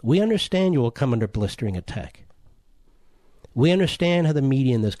 We understand you will come under blistering attack. We understand how the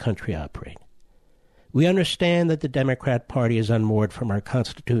media in this country operate. We understand that the Democrat Party is unmoored from our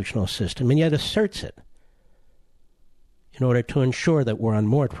constitutional system and yet asserts it in order to ensure that we're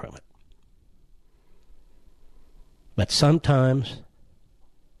unmoored from it. But sometimes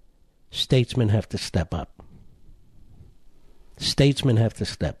statesmen have to step up. Statesmen have to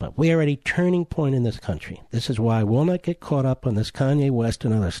step up. We are at a turning point in this country. This is why I will not get caught up on this Kanye West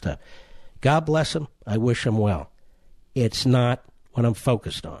and other stuff. God bless him. I wish him well. It's not what I'm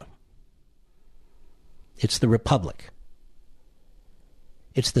focused on. It's the Republic.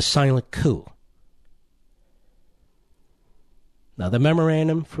 It's the silent coup. Now, the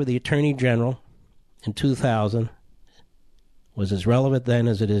memorandum for the Attorney General in 2000 was as relevant then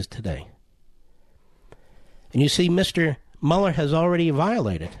as it is today. And you see, Mr. Mueller has already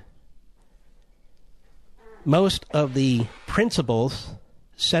violated most of the principles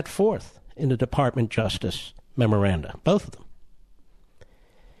set forth in the Department of Justice memoranda, both of them.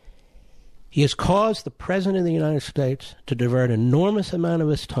 He has caused the President of the United States to divert an enormous amount of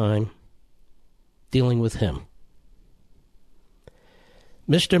his time dealing with him.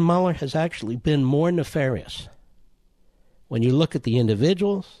 Mr. Mueller has actually been more nefarious when you look at the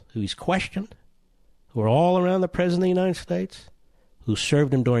individuals who he's questioned, who are all around the President of the United States, who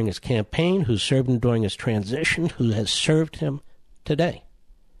served him during his campaign, who served him during his transition, who has served him today.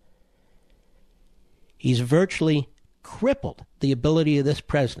 He's virtually crippled the ability of this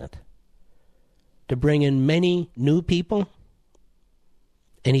president to bring in many new people,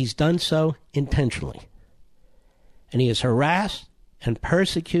 and he's done so intentionally. And he has harassed and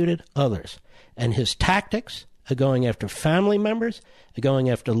persecuted others. And his tactics are going after family members, are going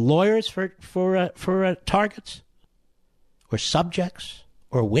after lawyers for targets, or subjects,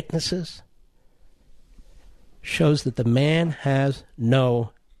 or witnesses. Shows that the man has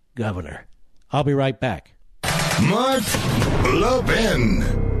no governor. I'll be right back. Mark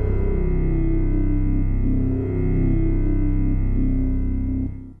Levin.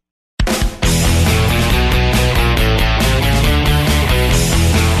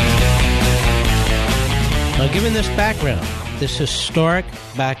 Now, given this background, this historic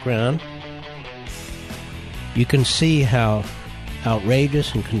background, you can see how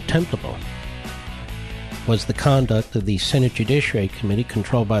outrageous and contemptible was the conduct of the Senate Judiciary Committee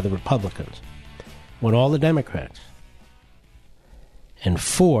controlled by the Republicans, when all the Democrats and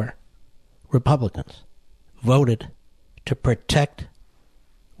 4 Republicans voted to protect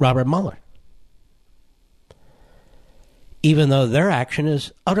Robert Mueller, even though their action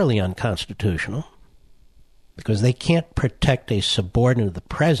is utterly unconstitutional, because they can't protect a subordinate of the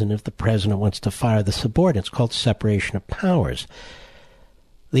president if the president wants to fire the subordinate. It's called separation of powers.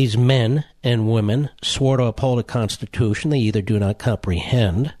 These men and women swore to uphold a constitution they either do not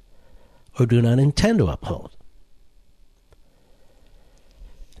comprehend or do not intend to uphold.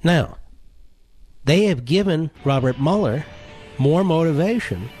 Now, they have given Robert Mueller more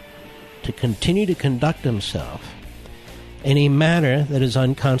motivation to continue to conduct himself in a manner that is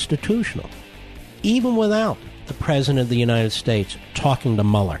unconstitutional, even without the President of the United States talking to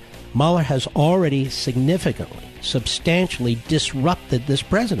Mueller. Mueller has already significantly, substantially disrupted this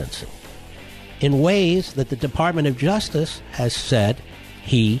presidency in ways that the Department of Justice has said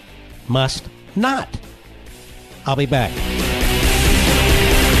he must not. I'll be back.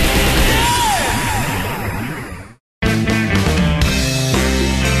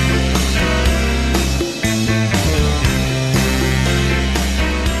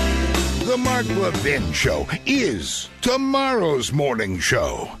 The Mark Levin Show is tomorrow's morning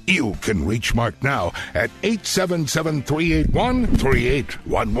show. You can reach Mark now at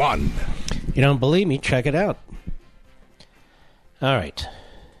 877-381-3811. You don't believe me? Check it out. All right.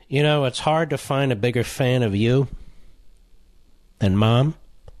 You know, it's hard to find a bigger fan of you than Mom.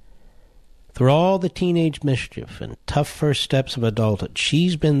 Through all the teenage mischief and tough first steps of adulthood,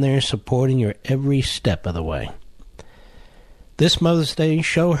 she's been there supporting your every step of the way. This Mother's Day,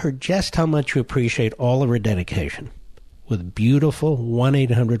 show her just how much you appreciate all of her dedication with beautiful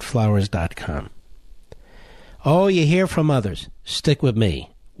 1-800-Flowers.com. Oh, you hear from others. Stick with me.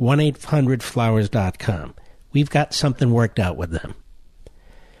 1-800-Flowers.com. We've got something worked out with them.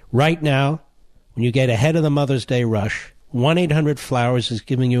 Right now, when you get ahead of the Mother's Day rush, 1-800-Flowers is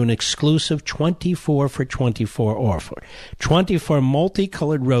giving you an exclusive 24 for 24 offer. 24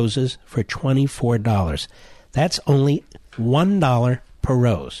 multicolored roses for $24. That's only $1 per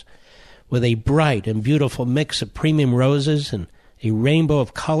rose. With a bright and beautiful mix of premium roses and a rainbow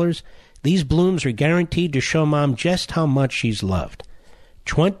of colors, these blooms are guaranteed to show Mom just how much she's loved.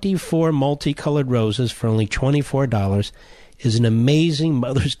 24 multicolored roses for only $24 is an amazing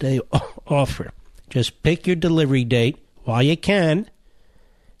Mother's Day offer. Just pick your delivery date while you can,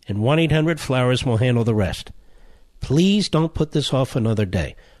 and 1-800-Flowers will handle the rest. Please don't put this off another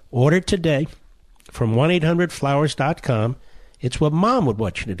day. Order today from 1-800-Flowers.com. It's what Mom would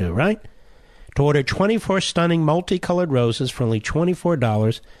want you to do, right? To order 24 stunning multicolored roses for only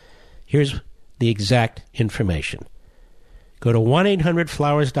 $24, here's the exact information. Go to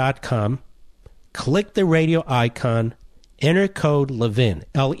 1-800-Flowers.com, click the radio icon, enter code LEVIN,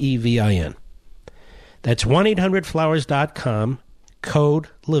 L-E-V-I-N. That's 1-800-Flowers.com, code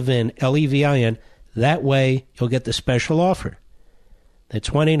LEVIN, L-E-V-I-N. That way, you'll get the special offer. That's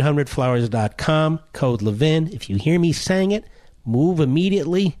 1-800-Flowers.com, code LEVIN. If you hear me saying it, move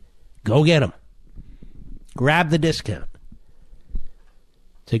immediately. Go get them. Grab the discount.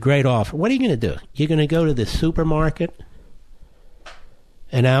 It's a great offer. What are you going to do? You're going to go to the supermarket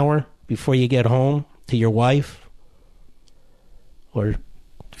an hour before you get home to your wife, or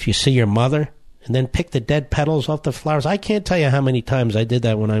if you see your mother, and then pick the dead petals off the flowers. I can't tell you how many times I did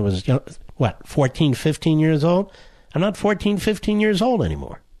that when I was, 14, 15 years old? I'm not 14, 15 years old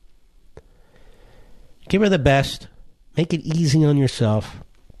anymore. Give her the best. Make it easy on yourself.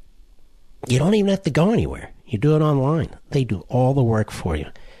 You don't even have to go anywhere. You do it online. They do all the work for you.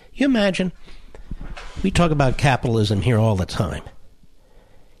 You imagine, we talk about capitalism here all the time.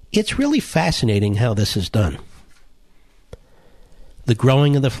 It's really fascinating how this is done. The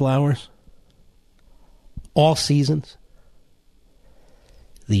growing of the flowers, all seasons,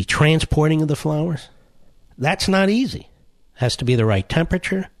 the transporting of the flowers, that's not easy. Has to be the right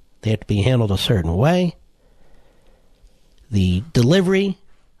temperature. They have to be handled a certain way. The delivery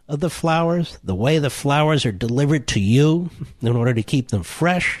of the flowers, the way the flowers are delivered to you in order to keep them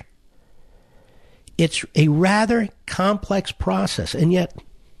fresh. It's a rather complex process, and yet,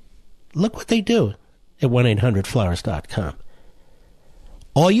 look what they do at 1-800-Flowers.com.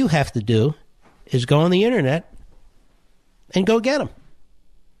 All you have to do is go on the internet and go get them.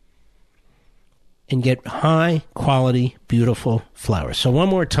 And get high-quality, beautiful flowers. So one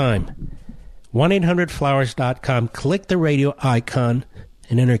more time, 1-800-Flowers.com. Click the radio icon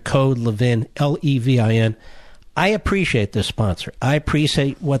and enter code LEVIN, L-E-V-I-N. I appreciate this sponsor. I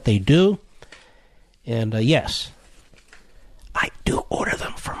appreciate what they do. And yes, I do order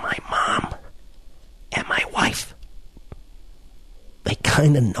them for my mom and my wife. They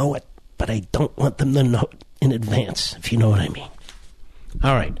kind of know it, but I don't want them to know it in advance, if you know what I mean.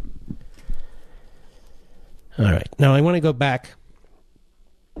 All right. Now, I want to go back.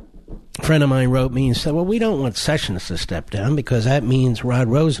 A friend of mine wrote me and said, well, we don't want Sessions to step down because that means Rod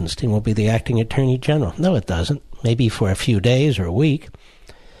Rosenstein will be the acting attorney general. No, it doesn't. Maybe for a few days or a week.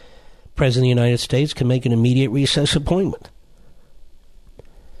 President of the United States can make an immediate recess appointment.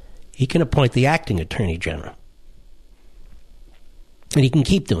 He can appoint the acting attorney general. And he can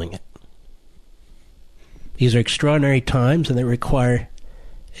keep doing it. These are extraordinary times, and they require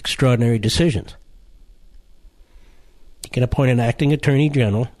extraordinary decisions. You can appoint an acting attorney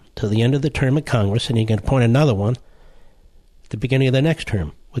general till the end of the term of Congress, and you can appoint another one at the beginning of the next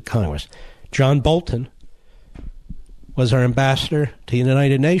term with Congress. John Bolton was our ambassador to the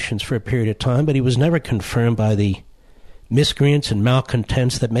United Nations for a period of time, but he was never confirmed by the miscreants and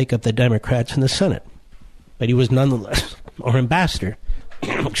malcontents that make up the Democrats in the Senate. But he was nonetheless our ambassador,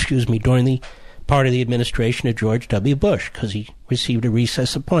 during the part of the administration of George W. Bush, because he received a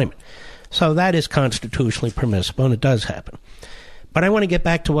recess appointment. So that is constitutionally permissible, and it does happen. But I want to get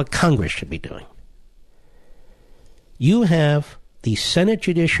back to what Congress should be doing. You have the Senate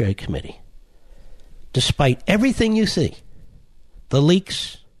Judiciary Committee, despite everything you see, the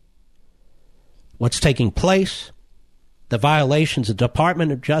leaks, what's taking place, the violations of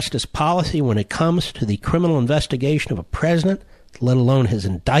Department of Justice policy when it comes to the criminal investigation of a president, let alone his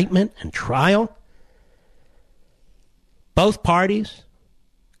indictment and trial. Both parties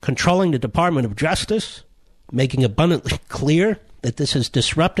controlling the Department of Justice, making abundantly clear that this is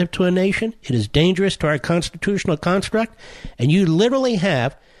disruptive to a nation, it is dangerous to our constitutional construct, and you literally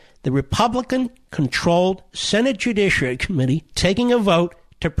have the Republican-controlled Senate Judiciary Committee taking a vote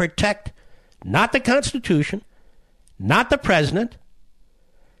to protect not the Constitution, not the President,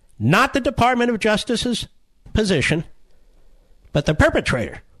 not the Department of Justice's position, but the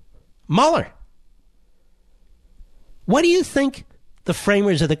perpetrator, Mueller. What do you think the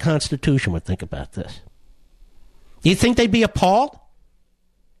framers of the Constitution would think about this? Do you think they'd be appalled?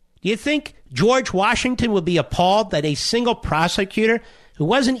 Do you think George Washington would be appalled that a single prosecutor who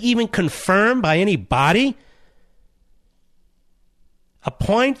wasn't even confirmed by any body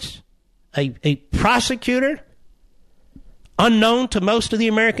appoints a prosecutor unknown to most of the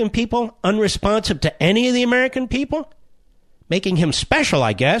American people, unresponsive to any of the American people, making him special,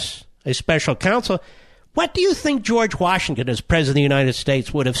 I guess, a special counsel? What do you think George Washington, as President of the United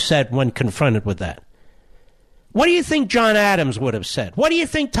States, would have said when confronted with that? What do you think John Adams would have said? What do you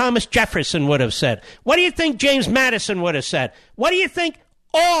think Thomas Jefferson would have said? What do you think James Madison would have said? What do you think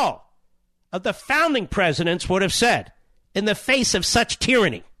all of the founding presidents would have said in the face of such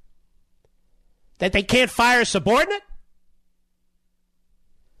tyranny? That they can't fire a subordinate?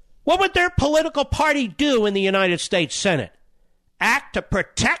 What would their political party do in the United States Senate? Act to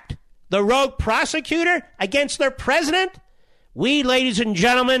protect the rogue prosecutor against their president? We, ladies and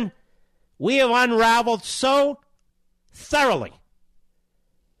gentlemen, we have unraveled so thoroughly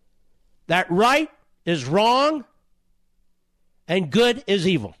that right is wrong and good is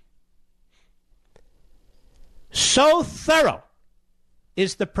evil. So thorough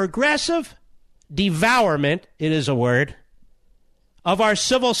is the progressive devourment, it is a word, of our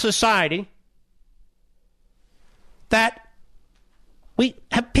civil society that we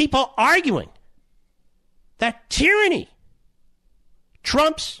have people arguing that tyranny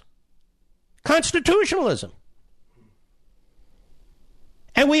trumps constitutionalism.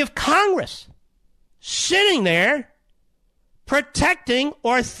 And we have Congress sitting there protecting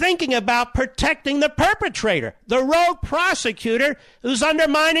or thinking about protecting the perpetrator, the rogue prosecutor who's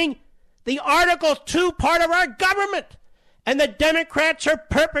undermining the Article 2 part of our government. And the Democrats are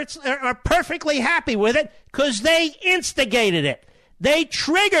perfectly happy with it because they instigated it. They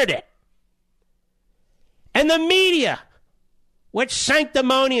triggered it. And the media, which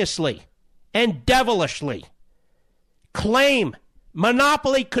sanctimoniously and devilishly claim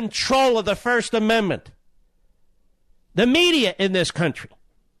monopoly control of the First Amendment, the media in this country,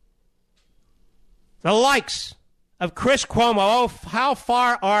 the likes of Chris Cuomo, oh, how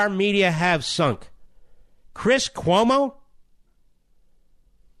far our media have sunk. Chris Cuomo,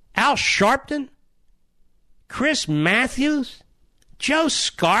 Al Sharpton, Chris Matthews, Joe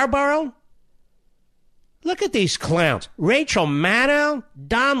Scarborough. Look at these clowns. Rachel Maddow,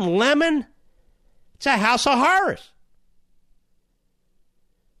 Don Lemon. It's a house of horrors.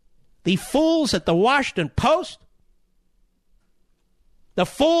 The fools at the Washington Post, the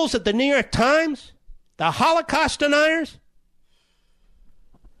fools at the New York Times, the Holocaust deniers.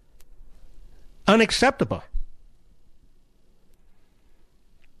 Unacceptable.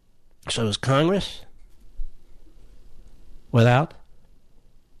 So is Congress without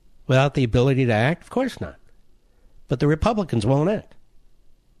the ability to act? Of course not. But the Republicans won't act.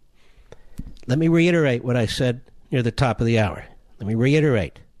 Let me reiterate what I said near the top of the hour. Let me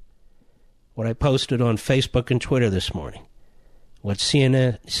reiterate what I posted on Facebook and Twitter this morning, what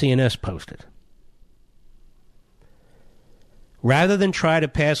CNS posted. Rather than try to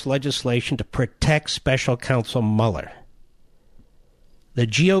pass legislation to protect Special Counsel Mueller, the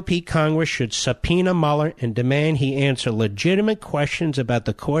GOP Congress should subpoena Mueller and demand he answer legitimate questions about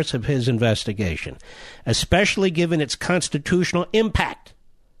the course of his investigation, especially given its constitutional impact.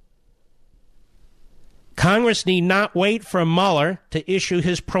 Congress need not wait for Mueller to issue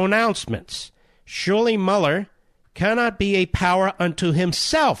his pronouncements. Surely Mueller cannot be a power unto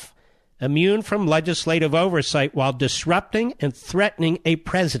himself, immune from legislative oversight while disrupting and threatening a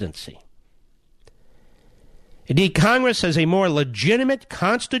presidency. Indeed, Congress has a more legitimate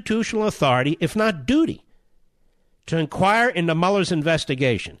constitutional authority, if not duty, to inquire into Mueller's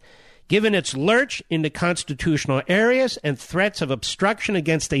investigation, given its lurch into constitutional areas and threats of obstruction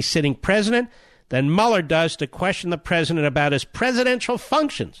against a sitting president, than Mueller does to question the president about his presidential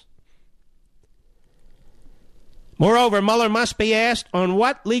functions. Moreover, Mueller must be asked on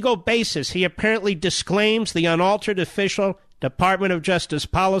what legal basis he apparently disclaims the unaltered official Department of Justice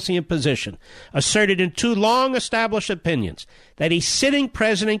policy and position, asserted in two long-established opinions, that a sitting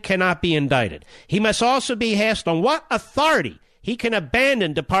president cannot be indicted. He must also be asked on what authority he can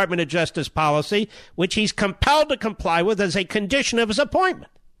abandon Department of Justice policy, which he's compelled to comply with as a condition of his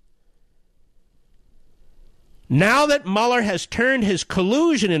appointment. Now that Mueller has turned his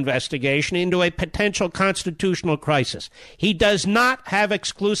collusion investigation into a potential constitutional crisis, he does not have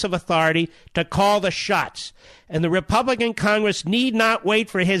exclusive authority to call the shots, and the Republican Congress need not wait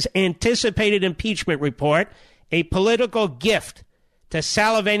for his anticipated impeachment report, a political gift to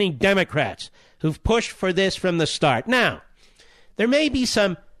salivating Democrats who've pushed for this from the start. Now, there may be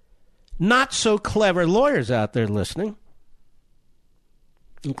some not-so-clever lawyers out there listening,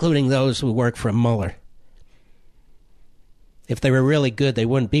 including those who work for Mueller. If they were really good, they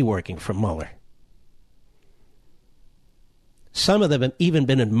wouldn't be working for Mueller. Some of them have even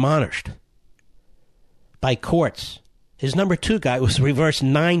been admonished by courts. His number two guy was reversed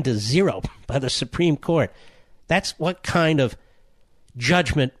 9-0 by the Supreme Court. That's what kind of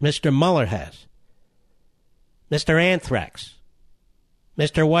judgment Mr. Mueller has. Mr. Anthrax.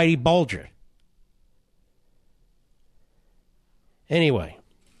 Mr. Whitey Bulger. Anyway,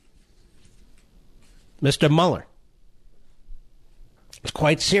 Mr. Mueller. It's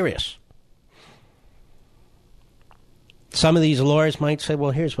quite serious. Some of these lawyers might say, well,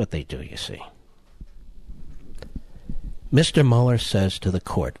 here's what they do, you see. Mr. Mueller says to the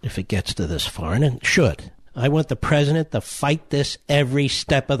court, if it gets to this far, and it should, I want the president to fight this every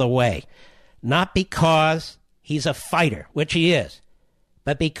step of the way. Not because he's a fighter, which he is,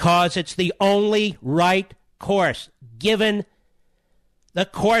 but because it's the only right course, given the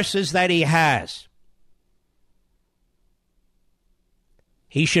courses that he has.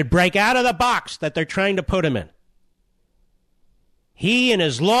 He should break out of the box that they're trying to put him in. He and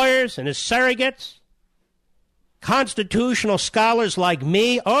his lawyers and his surrogates, constitutional scholars like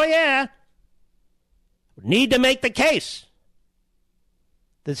me, oh yeah, need to make the case.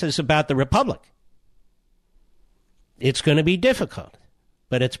 This is about the Republic. It's going to be difficult,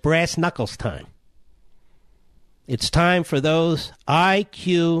 but it's brass knuckles time. It's time for those high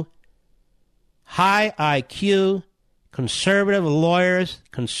IQ, conservative lawyers,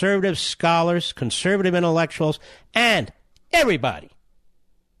 conservative scholars, conservative intellectuals, and everybody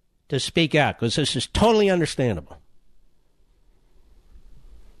to speak out, because this is totally understandable.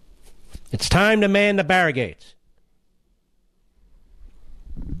 It's time to man the barricades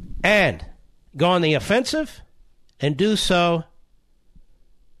and go on the offensive and do so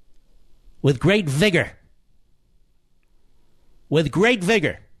with great vigor. With great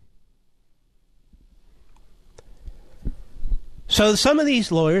vigor. So some of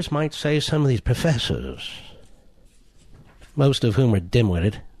these lawyers might say, some of these professors, most of whom are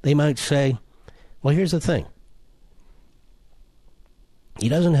dim-witted, they might say, well, here's the thing. He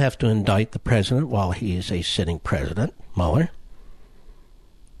doesn't have to indict the president while he is a sitting president, Mueller,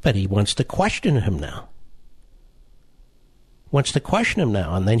 but he wants to question him now.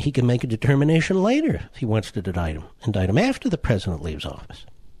 And then he can make a determination later if he wants to indict him after the president leaves office.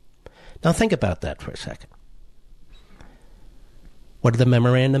 Now think about that for a second. What did the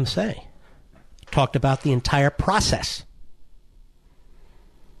memorandum say? Talked about the entire process.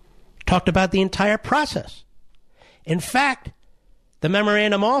 In fact, the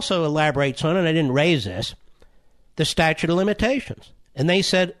memorandum also elaborates on, and I didn't raise this, the statute of limitations. And they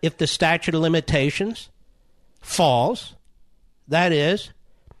said if the statute of limitations falls, that is,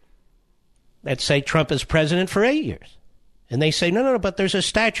 let's say Trump is president for 8 years. And they say, no, but there's a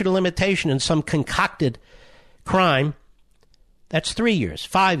statute of limitation in some concocted crime. That's 3 years,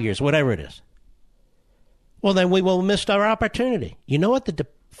 5 years, whatever it is. Well, then we will miss our opportunity. You know what the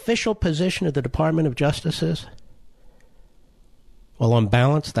official position of the Department of Justice is? Well, on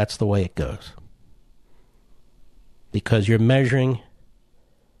balance, that's the way it goes. Because you're measuring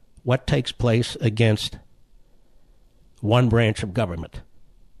what takes place against one branch of government.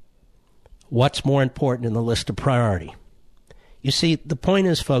 What's more important in the list of priority? You see, the point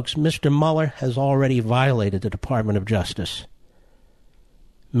is, folks, Mr. Mueller has already violated the Department of Justice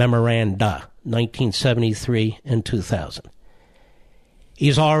memoranda, 1973 and 2000.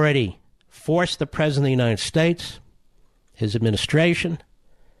 He's already forced the President of the United States, his administration,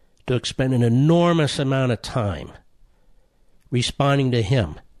 to expend an enormous amount of time responding to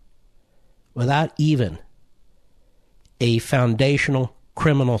him without even a foundational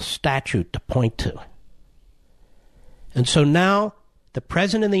criminal statute to point to. And so now the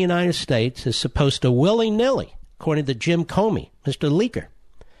President of the United States is supposed to willy-nilly, according to Jim Comey, Mr. Leaker,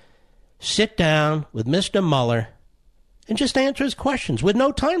 sit down with Mr. Mueller and just answer his questions with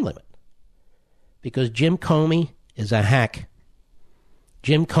no time limit. Because Jim Comey is a hack.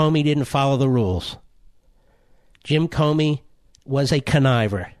 Jim Comey didn't follow the rules. Jim Comey was a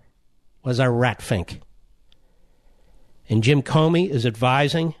conniver, was a ratfink. And Jim Comey is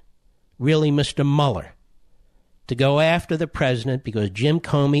advising, really, Mr. Mueller to go after the president because Jim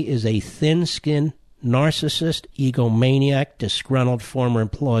Comey is a thin-skinned, narcissist, egomaniac, disgruntled former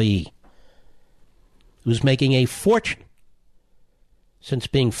employee who's making a fortune since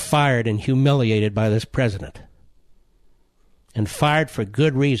being fired and humiliated by this president. And fired for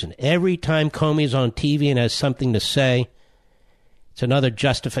good reason. Every time Comey's on TV and has something to say, it's another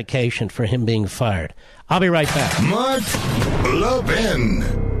justification for him being fired. I'll be right back. Mark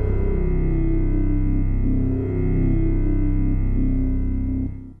Levin.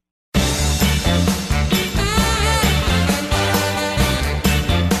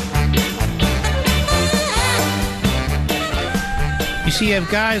 You see, you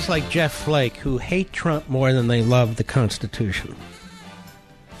have guys like Jeff Flake who hate Trump more than they love the Constitution.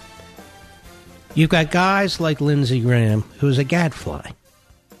 You've got guys like Lindsey Graham, who's a gadfly.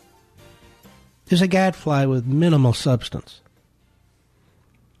 He's a gadfly with minimal substance,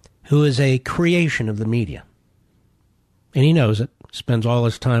 who is a creation of the media. And he knows it, spends all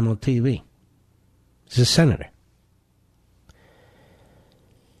his time on TV. He's a senator.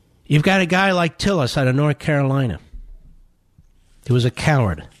 You've got a guy like Tillis out of North Carolina, who was a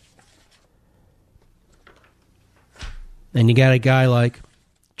coward. And you got a guy like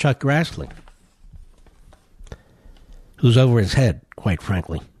Chuck Grassley, who's over his head, quite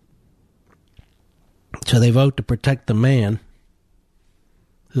frankly. So they vote to protect the man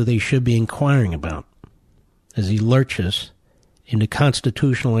who they should be inquiring about as he lurches into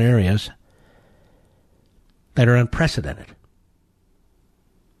constitutional areas that are unprecedented.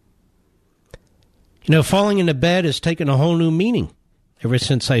 You know, falling into bed has taken a whole new meaning ever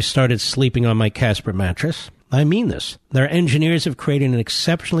since I started sleeping on my Casper mattress. I mean this. Their engineers have created an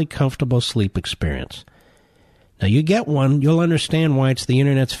exceptionally comfortable sleep experience. Now, you get one, you'll understand why it's the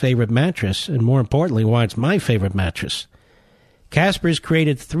Internet's favorite mattress, and more importantly, why it's my favorite mattress. Casper's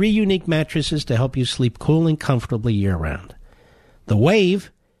created 3 unique mattresses to help you sleep cool and comfortably year-round. The Wave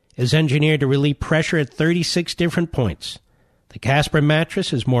is engineered to relieve pressure at 36 different points. The Casper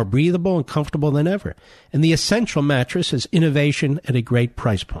mattress is more breathable and comfortable than ever. And the Essential mattress is innovation at a great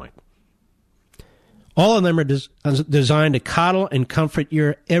price point. All of them are designed to coddle and comfort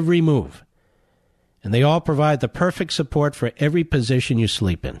your every move. And they all provide the perfect support for every position you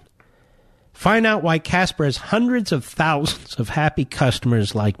sleep in. Find out why Casper has hundreds of thousands of happy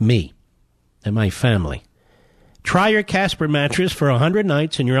customers like me and my family. Try your Casper mattress for 100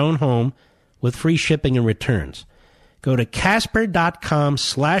 nights in your own home with free shipping and returns. Go to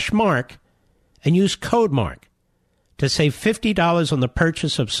Casper.com/Mark and use code MARK to save $50 on the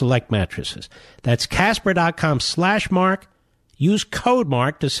purchase of select mattresses. That's Casper.com/Mark. Use code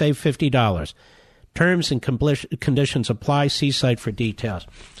MARK to save $50. Terms and conditions apply. See site for details.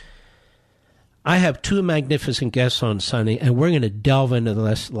 I have 2 magnificent guests on Sunday, and we're going to delve into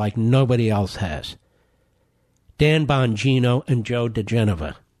this like nobody else has. Dan Bongino and Joe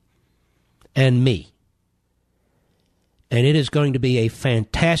DeGenova. And me. And it is going to be a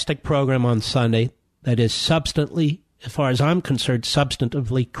fantastic program on Sunday that is substantively, as far as I'm concerned,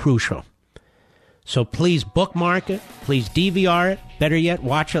 substantively crucial. So please bookmark it. Please DVR it. Better yet,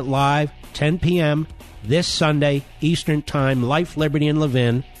 watch it live, 10 p.m. this Sunday, Eastern Time, Life, Liberty, and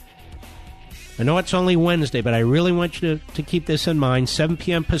Levin. I know it's only Wednesday, but I really want you to keep this in mind, 7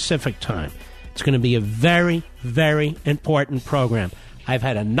 p.m. Pacific Time. It's going to be a very, very important program. I've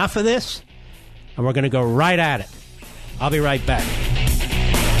had enough of this, and we're going to go right at it. I'll be right back.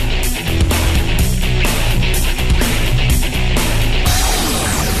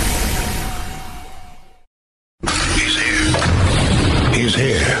 He's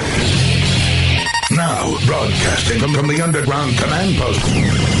here. Now, broadcasting from the underground command post,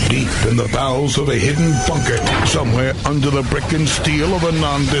 deep in the bowels of a hidden bunker, somewhere under the brick and steel of a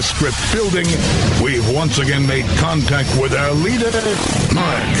nondescript building, we've once again made contact with our leader,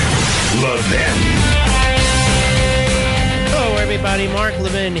 Mark Levin. Hello, everybody. Mark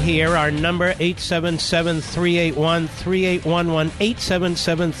Levin here. Our number, 877-381-3811,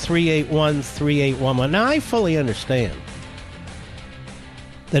 877-381-3811. Now, I fully understand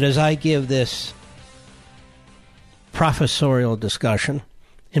that as I give this professorial discussion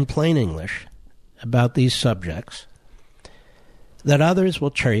in plain English about these subjects, that others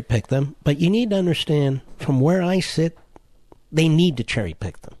will cherry-pick them, but you need to understand, from where I sit, they need to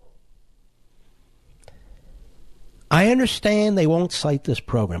cherry-pick them. I understand they won't cite this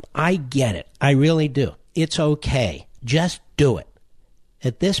program. I get it. I really do. It's okay. Just do it.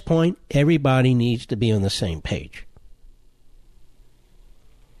 At this point, everybody needs to be on the same page.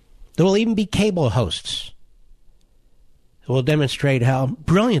 There will even be cable hosts who will demonstrate how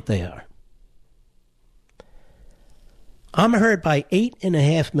brilliant they are. I'm heard by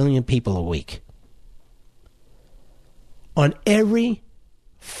 8.5 million people a week on every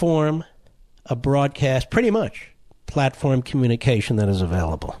form of broadcast, pretty much platform communication that is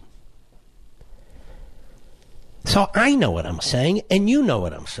available. So I know what I'm saying, and you know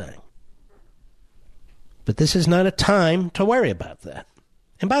what I'm saying. But this is not a time to worry about that.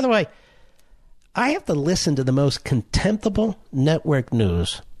 And by the way, I have to listen to the most contemptible network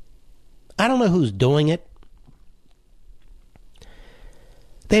news. I don't know who's doing it.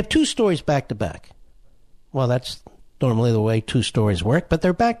 They have two stories back to back. Well, that's normally the way two stories work, but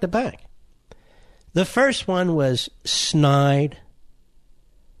they're back to back. The first one was snide,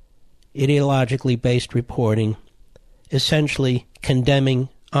 ideologically based reporting, essentially condemning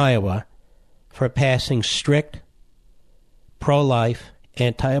Iowa for passing strict pro-life,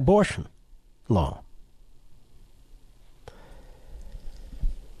 anti-abortion law.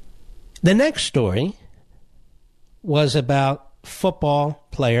 The next story was about football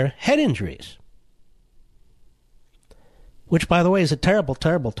player head injuries, which, by the way, is a terrible,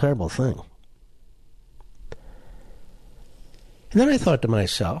 terrible, terrible thing. And then I thought to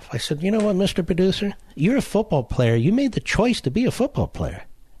myself, I said, you know what, Mr. Producer? You're a football player. You made the choice to be a football player.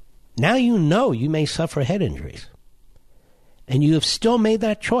 Now you know you may suffer head injuries. And you have still made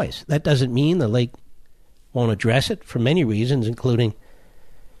that choice. That doesn't mean the league won't address it for many reasons, including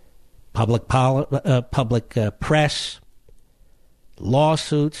public press,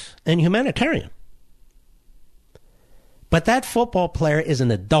 lawsuits, and humanitarian. But that football player is an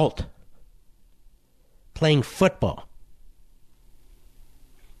adult playing football.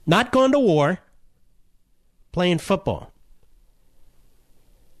 Not going to war, playing football.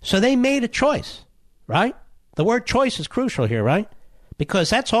 So they made a choice, right? The word choice is crucial here, right? Because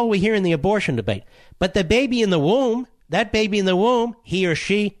that's all we hear in the abortion debate. But the baby in the womb, that baby in the womb, he or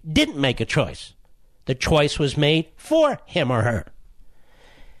she didn't make a choice. The choice was made for him or her.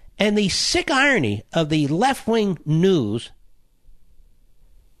 And the sick irony of the left-wing news,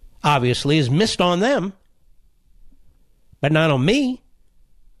 obviously, is missed on them, but not on me.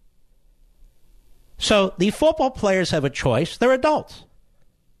 So the football players have a choice. They're adults.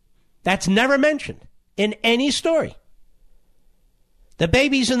 That's never mentioned in any story. The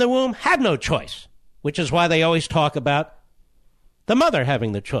babies in the womb have no choice, which is why they always talk about the mother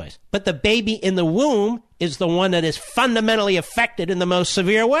having the choice. But the baby in the womb is the one that is fundamentally affected in the most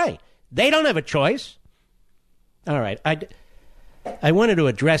severe way. They don't have a choice. All right. I wanted to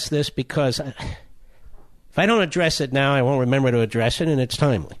address this because if I don't address it now, I won't remember to address it, and it's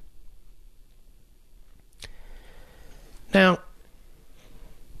timely. Now,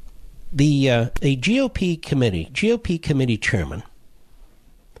 a GOP committee chairman,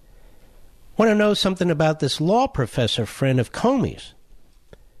 want to know something about this law professor friend of Comey's.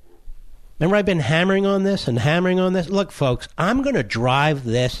 Remember, I've been hammering on this and hammering on this? Look, folks, I'm going to drive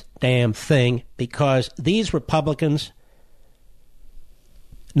this damn thing because these Republicans,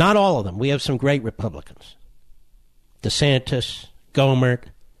 not all of them, we have some great Republicans. DeSantis, Gohmert,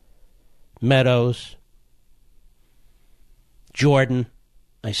 Meadows, Jordan.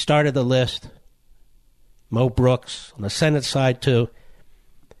 I started the list. Mo Brooks on the Senate side, too.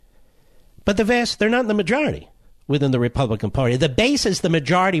 But they're not in the majority within the Republican Party. The base is the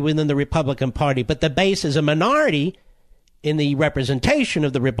majority within the Republican Party, but the base is a minority in the representation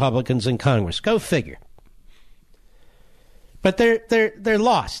of the Republicans in Congress. Go figure. But they're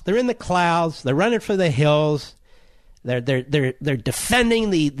lost. They're in the clouds. They're running for the hills. They're defending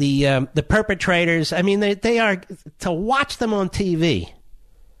the perpetrators. I mean, they are, to watch them on TV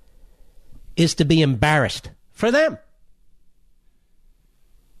is to be embarrassed for them.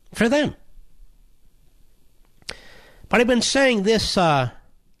 For them. But I've been saying this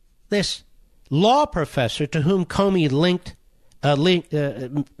law professor to whom Comey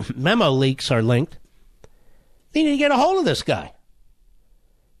memo leaks are linked, they need to get a hold of this guy.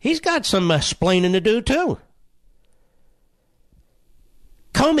 He's got some splaining to do, too.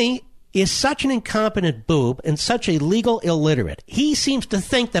 Comey is such an incompetent boob and such a legal illiterate. He seems to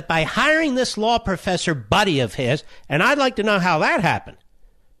think that by hiring this law professor buddy of his, and I'd like to know how that happened,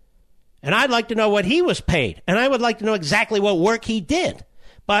 and I'd like to know what he was paid, and I would like to know exactly what work he did.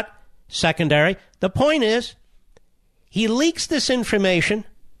 But secondary, the point is, he leaks this information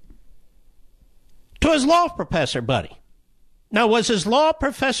to his law professor buddy. Now, was his law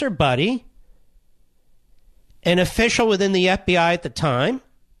professor buddy an official within the FBI at the time?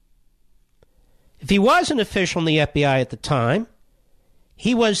 If he was an official in the FBI at the time,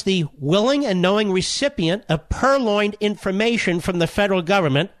 he was the willing and knowing recipient of purloined information from the federal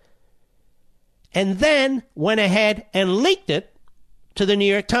government and then went ahead and leaked it to the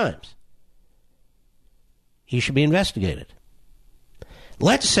New York Times. He should be investigated.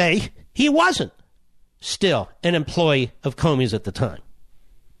 Let's say he wasn't still an employee of Comey's at the time.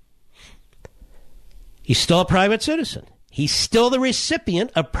 He's still a private citizen. He's still the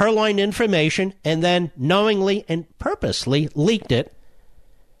recipient of purloined information and then knowingly and purposely leaked it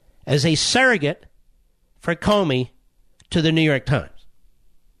as a surrogate for Comey to the New York Times.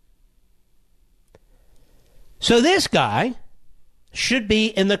 So this guy should be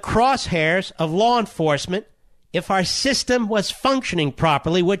in the crosshairs of law enforcement if our system was functioning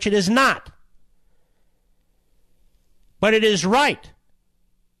properly, which it is not. But it is right.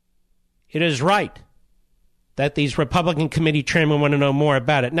 It is right that these Republican committee chairmen want to know more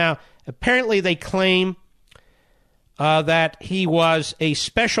about it. Now, apparently they claim that he was a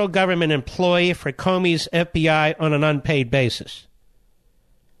special government employee for Comey's FBI on an unpaid basis.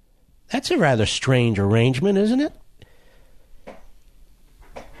 That's a rather strange arrangement, isn't it?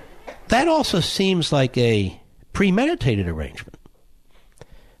 That also seems like a premeditated arrangement.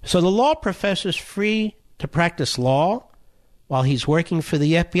 So the law professor's free to practice law while he's working for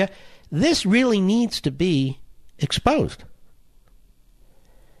the FBI. This really needs to be exposed.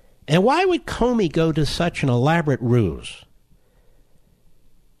 And why would Comey go to such an elaborate ruse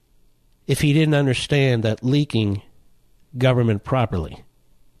if he didn't understand that leaking government property,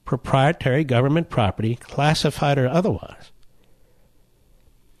 proprietary government property, classified or otherwise,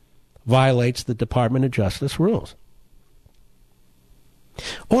 violates the Department of Justice rules?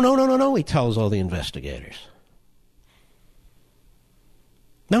 Oh, no, he tells all the investigators.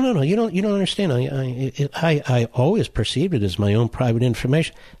 No, you don't understand. I always perceived it as my own private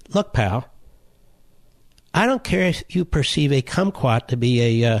information. Look, pal, I don't care if you perceive a kumquat to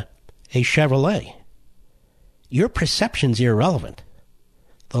be a Chevrolet. Your perception's irrelevant.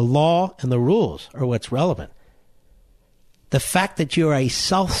 The law and the rules are what's relevant. The fact that you're a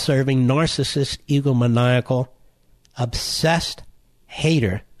self-serving, narcissist, egomaniacal, obsessed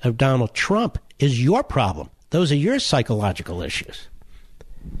hater of Donald Trump is your problem. Those are your psychological issues.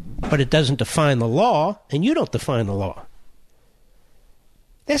 But it doesn't define the law, and you don't define the law.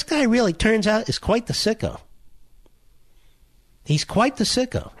 This guy really turns out is quite the sicko. He's quite the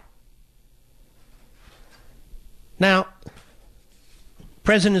sicko. Now, the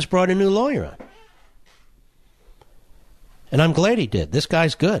president has brought a new lawyer on. And I'm glad he did. This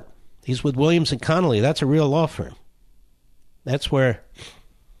guy's good. He's with Williams and Connolly. That's a real law firm. That's where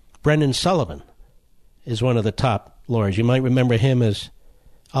Brendan Sullivan is one of the top lawyers. You might remember him as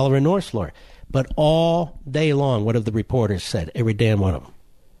Oliver North's lawyer. But all day long, what have the reporters said? Every damn one of them.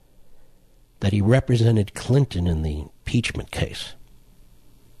 That he represented Clinton in the impeachment case.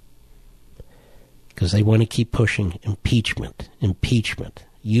 Because they want to keep pushing impeachment.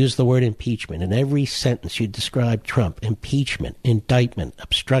 Use the word impeachment. In every sentence you describe Trump. Impeachment, indictment,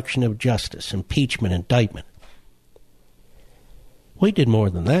 obstruction of justice, impeachment, indictment. We did more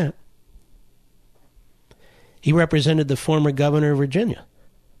than that. He represented the former governor of Virginia,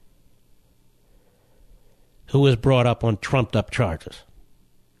 who was brought up on trumped-up charges.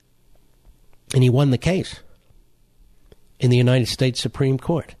 And he won the case in the United States Supreme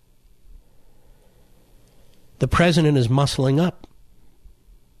Court. The president is muscling up.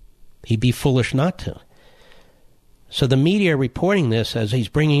 He'd be foolish not to. So the media are reporting this as he's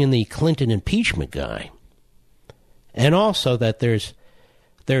bringing in the Clinton impeachment guy. And also that there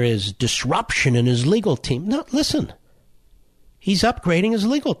is disruption in his legal team. No, listen. He's upgrading his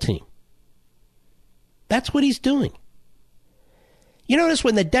legal team. That's what he's doing. You notice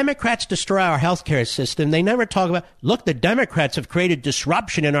when the Democrats destroy our healthcare system, they never talk about, look, the Democrats have created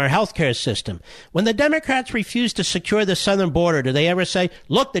disruption in our healthcare system. When the Democrats refuse to secure the southern border, do they ever say,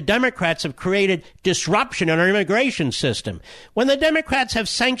 look, the Democrats have created disruption in our immigration system? When the Democrats have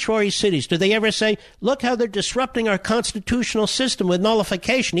sanctuary cities, do they ever say, look how they're disrupting our constitutional system with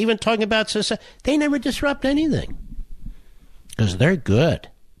nullification, even talking about society? They never disrupt anything because they're good.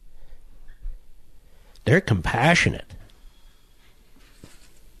 They're compassionate.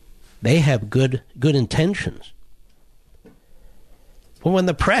 They have good intentions. But when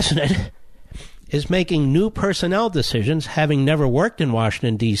the president is making new personnel decisions, having never worked in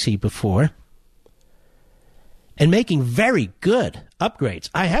Washington, D.C. before, and making very good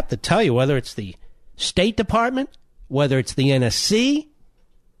upgrades, I have to tell you, whether it's the State Department, whether it's the NSC,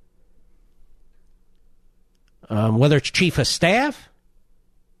 whether it's Chief of Staff,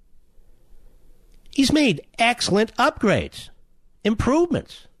 he's made excellent upgrades,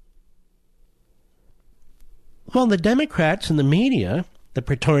 improvements. Well, the Democrats and the media, the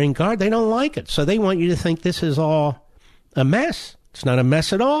Praetorian Guard, they don't like it. So they want you to think this is all a mess. It's not a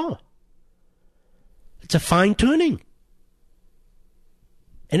mess at all. It's a fine-tuning.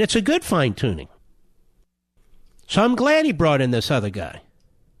 And it's a good fine-tuning. So I'm glad he brought in this other guy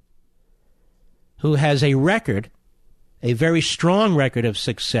who has a record, a very strong record of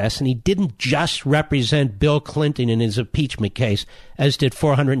success, and he didn't just represent Bill Clinton in his impeachment case, as did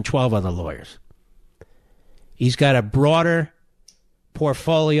 412 other lawyers. He's got a broader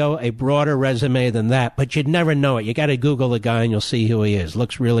portfolio, a broader resume than that, but you'd never know it. You got to Google the guy and you'll see who he is.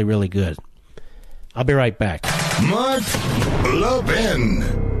 Looks really, really good. I'll be right back. Mark Levin.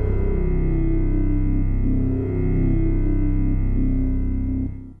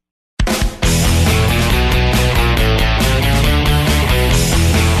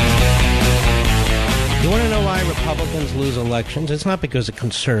 You want to know why Republicans lose elections? It's not because of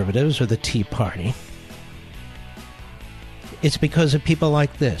conservatives or the Tea Party. It's because of people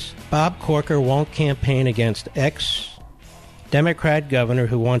like this. Bob Corker won't campaign against ex-Democrat governor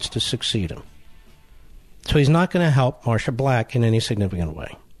who wants to succeed him. So he's not going to help Marsha Black in any significant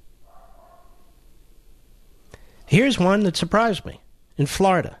way. Here's one that surprised me. In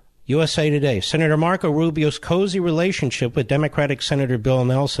Florida, USA Today, Senator Marco Rubio's cozy relationship with Democratic Senator Bill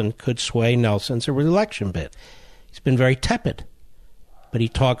Nelson could sway Nelson's re-election bid. He's been very tepid, but he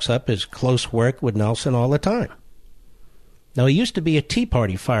talks up his close work with Nelson all the time. Now, he used to be a Tea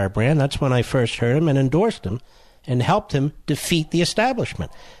Party firebrand. That's when I first heard him and endorsed him and helped him defeat the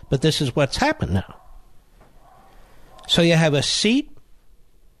establishment. But this is what's happened now. So you have a seat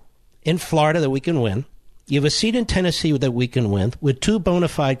in Florida that we can win. You have a seat in Tennessee that we can win with two bona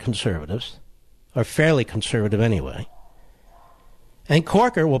fide conservatives, or fairly conservative anyway. And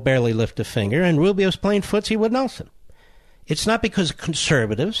Corker will barely lift a finger, and Rubio's playing footsie with Nelson. It's not because of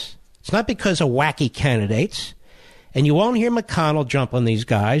conservatives. It's not because of wacky candidates. And you won't hear McConnell jump on these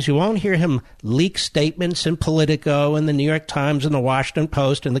guys. You won't hear him leak statements in Politico and the New York Times and the Washington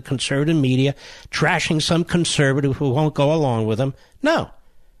Post and the conservative media trashing some conservative who won't go along with him. No.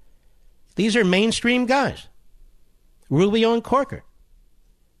 These are mainstream guys. Rubio and Corker.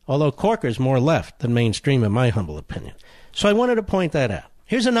 Although Corker's more left than mainstream in my humble opinion. So I wanted to point that out.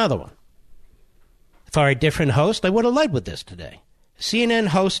 Here's another one. If I were a different host, I would have led with this today. CNN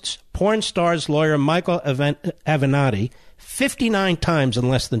hosts porn star's lawyer Michael Avenatti 59 times in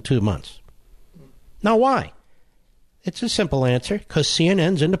less than 2 months. Now, why? It's a simple answer. Because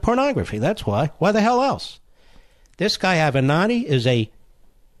CNN's into pornography. That's why. Why the hell else? This guy Avenatti is a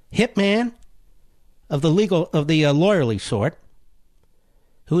hitman of the lawyerly sort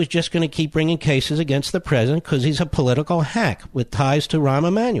who is just going to keep bringing cases against the president because he's a political hack with ties to Rahm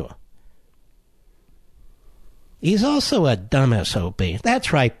Emanuel. He's also a dumb SOB.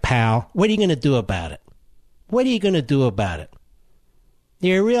 That's right, pal. What are you going to do about it? What are you going to do about it?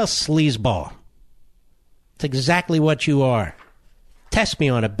 You're a real sleazeball. It's exactly what you are. Test me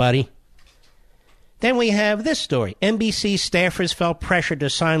on it, buddy. Then we have this story. NBC staffers felt pressured to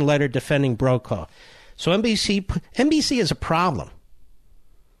sign letter defending Brokaw. So NBC is a problem.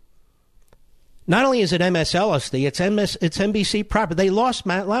 Not only is it MSLSD, it's NBC proper. They lost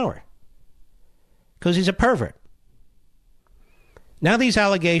Matt Lauer because he's a pervert. Now these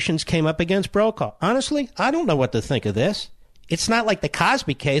allegations came up against Brokaw. Honestly, I don't know what to think of this. It's not like the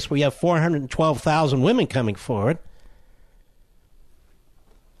Cosby case where you have 412,000 women coming forward.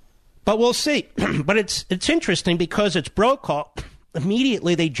 But we'll see. But it's interesting because it's Brokaw.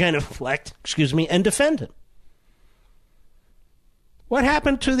 Immediately they genuflect, and defend him. What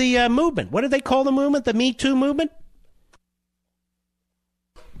happened to the movement? What did they call the movement? The Me Too movement?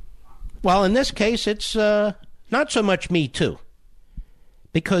 Well, in this case, it's not so much Me Too.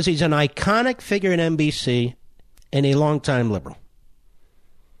 because he's an iconic figure in NBC and a longtime liberal.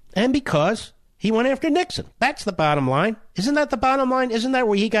 And because he went after Nixon. That's the bottom line. Isn't that the bottom line? Isn't that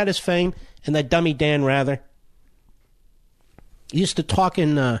where he got his fame? And that dummy Dan Rather? He used to talk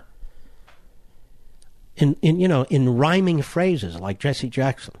in rhyming phrases like Jesse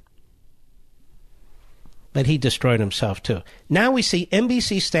Jackson. But he destroyed himself, too. Now we see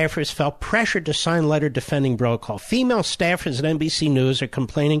NBC staffers felt pressured to sign letter defending Brokaw. Female staffers at NBC News are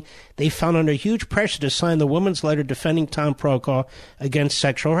complaining they found under huge pressure to sign the woman's letter defending Tom Brokaw against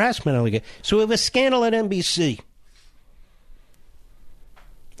sexual harassment allegations. So we have a scandal at NBC.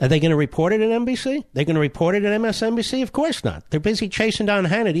 Are they going to report it at NBC? They're going to report it at MSNBC? Of course not. They're busy chasing down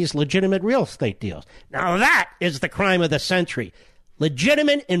Hannity's legitimate real estate deals. Now that is the crime of the century.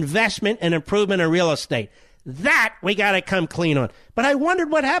 Legitimate investment and improvement in real estate. That we got to come clean on. But I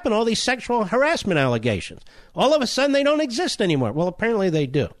wondered what happened to all these sexual harassment allegations. All of a sudden, they don't exist anymore. Well, apparently they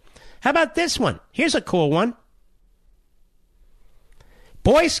do. How about this one? Here's a cool one.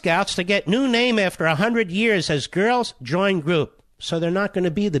 Boy Scouts to get new name after 100 years as girls join group. So they're not going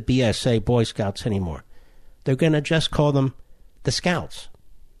to be the BSA Boy Scouts anymore. They're going to just call them the Scouts.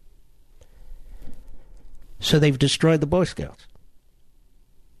 So they've destroyed the Boy Scouts.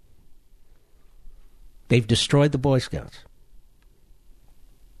 They've destroyed the Boy Scouts.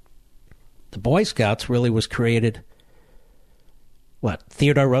 The Boy Scouts really was created,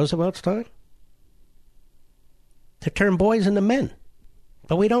 Theodore Roosevelt's time? To turn boys into men.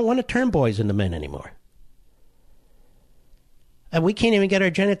 But we don't want to turn boys into men anymore. And we can't even get our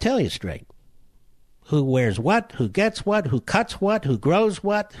genitalia straight. Who wears what, who gets what, who cuts what, who grows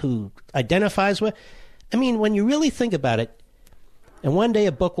what, who identifies what. I mean, when you really think about it, and one day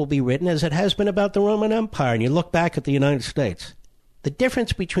a book will be written, as it has been about the Roman Empire, and you look back at the United States. The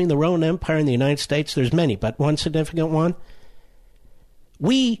difference between the Roman Empire and the United States, there's many, but one significant one.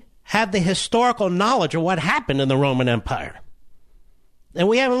 We have the historical knowledge of what happened in the Roman Empire. And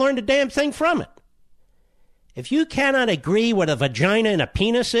we haven't learned a damn thing from it. If you cannot agree what a vagina and a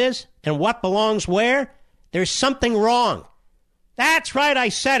penis is, and what belongs where, there's something wrong. That's right, I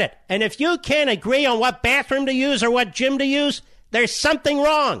said it. And if you can't agree on what bathroom to use or what gym to use, there's something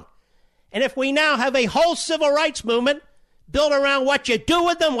wrong. And if we now have a whole civil rights movement built around what you do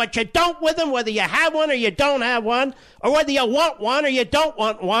with them, what you don't with them, whether you have one or you don't have one, or whether you want one or you don't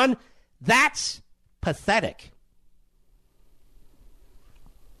want one, that's pathetic.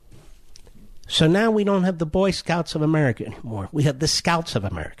 So now we don't have the Boy Scouts of America anymore. We have the Scouts of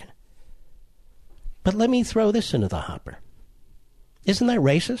America. But let me throw this into the hopper. Isn't that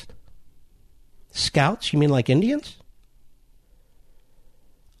racist? Scouts? You mean like Indians?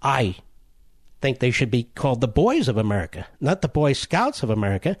 I think they should be called the Boys of America, not the Boy Scouts of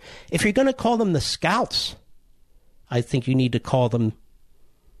America. If you're going to call them the Scouts, I think you need to call them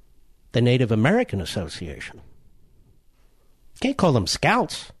the Native American Association. You can't call them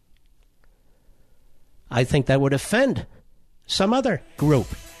Scouts. I think that would offend some other group.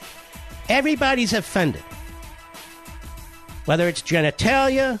 Everybody's offended. Whether it's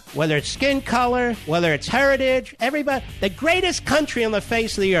genitalia, whether it's skin color, whether it's heritage, everybody. The greatest country on the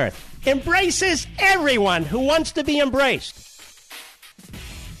face of the earth embraces everyone who wants to be embraced.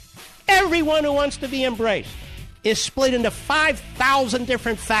 Everyone who wants to be embraced is split into 5,000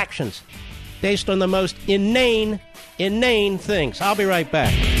 different factions based on the most inane things. I'll be right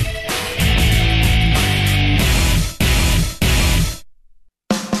back.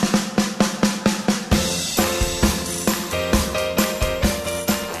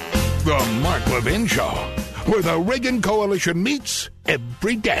 The Mark Levin Show, where the Reagan Coalition meets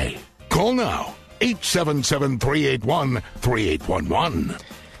every day. Call now, 877-381-3811.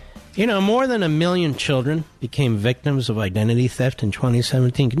 You know, more than 1 million children became victims of identity theft in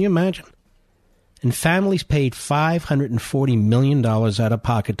 2017. Can you imagine? And families paid $540 million out of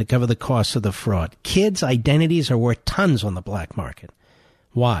pocket to cover the costs of the fraud. Kids' identities are worth tons on the black market.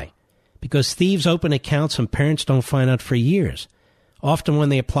 Why? Because thieves open accounts and parents don't find out for years. Often when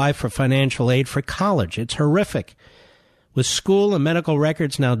they apply for financial aid for college. It's horrific. With school and medical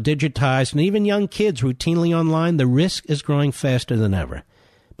records now digitized and even young kids routinely online, the risk is growing faster than ever.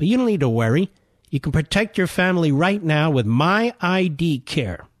 But you don't need to worry. You can protect your family right now with My ID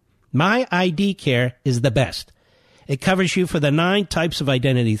Care. My ID Care is the best. It covers you for the 9 types of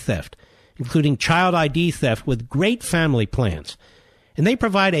identity theft, including child ID theft with great family plans. And they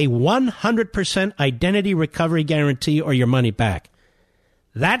provide a 100% identity recovery guarantee or your money back.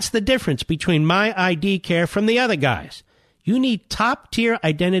 That's the difference between My ID Care from the other guys. You need top-tier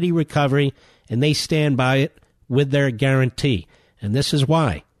identity recovery, and they stand by it with their guarantee. And this is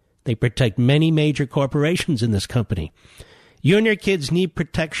why. They protect many major corporations in this company. You and your kids need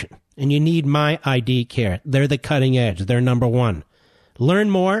protection, and you need My ID Care. They're the cutting edge. They're number one. Learn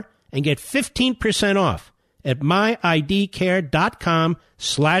more and get 15% off at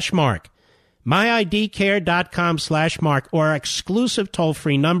myidcare.com/Mark. myidcare.com/Mark, or our exclusive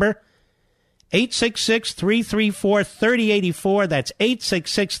toll-free number, 866-334-3084. That's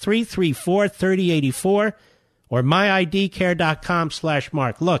 866-334-3084, or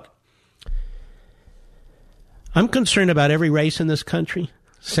myidcare.com/Mark. Look, I'm concerned about every race in this country,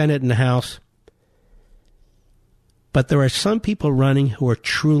 Senate and House. But there are some people running who are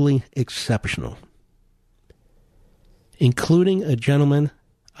truly exceptional, including a gentleman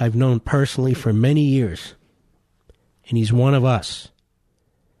I've known personally for many years, and he's one of us,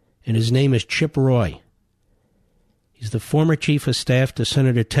 and his name is Chip Roy. He's the former chief of staff to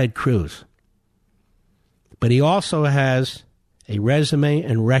Senator Ted Cruz. But he also has a resume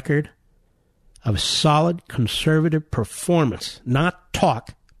and record of solid conservative performance, not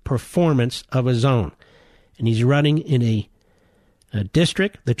talk, performance of his own. And he's running in a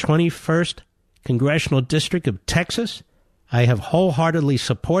district, the 21st Congressional District of Texas. I have wholeheartedly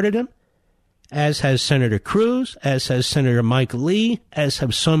supported him, as has Senator Cruz, as has Senator Mike Lee, as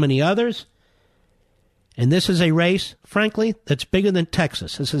have so many others. And this is a race, frankly, that's bigger than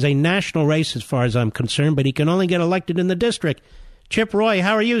Texas. This is a national race as far as I'm concerned, but he can only get elected in the district. Chip Roy,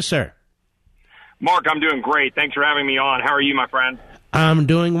 how are you, sir? Mark, I'm doing great. Thanks for having me on. How are you, my friend? I'm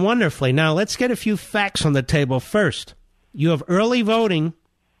doing wonderfully. Now, let's get a few facts on the table first. You have early voting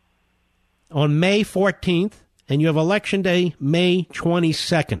on May 14th, and you have Election Day May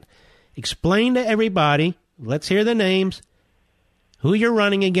 22nd. Explain to everybody, let's hear the names, who you're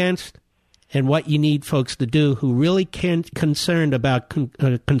running against, and what you need folks to do who really concerned about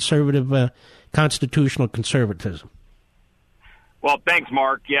conservative, constitutional conservatism. Well, thanks,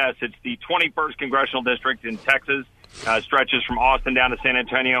 Mark. Yes, it's the 21st Congressional District in Texas. Stretches from Austin down to San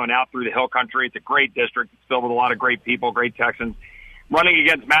Antonio and out through the Hill Country. It's a great district. It's filled with a lot of great people, great Texans. Running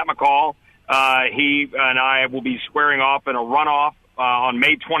against Matt McCall, he and I will be squaring off in a runoff on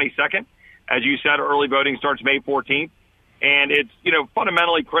May 22nd. As you said, early voting starts May 14th. And it's,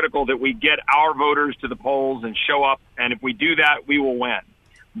 fundamentally critical that we get our voters to the polls and show up. And if we do that, we will win.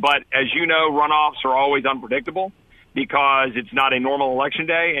 But as you know, runoffs are always unpredictable, because it's not a normal election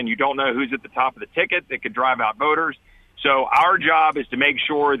day and you don't know who's at the top of the ticket that could drive out voters. So our job is to make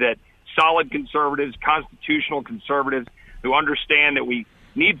sure that solid conservatives, constitutional conservatives who understand that we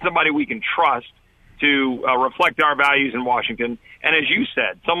need somebody we can trust to reflect our values in Washington. And as you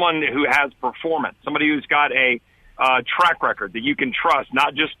said, someone who has performance, somebody who's got a track record that you can trust,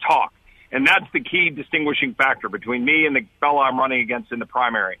 not just talk. And that's the key distinguishing factor between me and the fellow I'm running against in the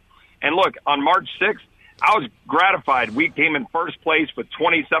primary. And look, on March 6th, I was gratified. We came in first place with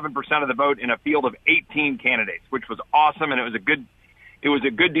 27% of the vote in a field of 18 candidates, which was awesome, and it was a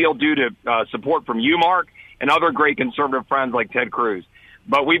good deal due to support from you, Mark, and other great conservative friends like Ted Cruz.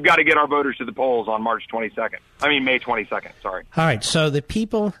 But we've got to get our voters to the polls on May 22nd. Sorry. All right. So the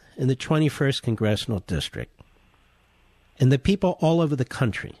people in the 21st Congressional District and the people all over the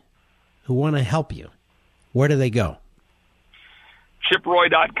country who want to help you, where do they go?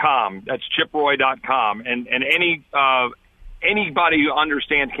 ChipRoy.com. That's ChipRoy.com. And anybody who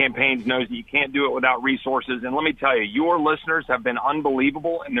understands campaigns knows that you can't do it without resources. And let me tell you, your listeners have been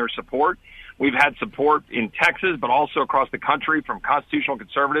unbelievable in their support. We've had support in Texas, but also across the country from constitutional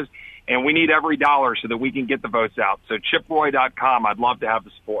conservatives. And we need every dollar so that we can get the votes out. So ChipRoy.com. I'd love to have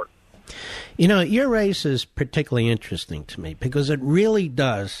the support. Your race is particularly interesting to me because it really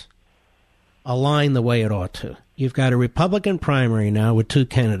does align the way it ought to. You've got a Republican primary now with two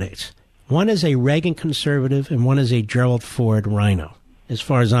candidates. One is a Reagan conservative and one is a Gerald Ford rhino, as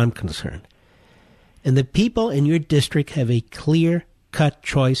far as I'm concerned. And the people in your district have a clear-cut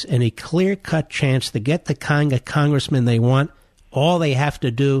choice and a clear-cut chance to get the kind of congressman they want. All they have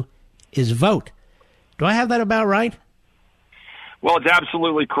to do is vote. Do I have that about right? Well, it's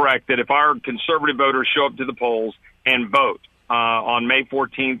absolutely correct that if our conservative voters show up to the polls and vote on May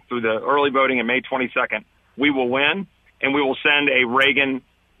 14th through the early voting and May 22nd, we will win, and we will send a Reagan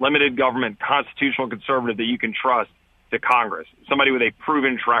limited government constitutional conservative that you can trust to Congress, somebody with a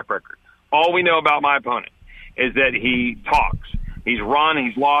proven track record. All we know about my opponent is that he talks. He's run,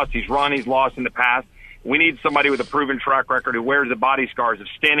 he's lost, he's run, he's lost in the past. We need somebody with a proven track record who wears the body scars of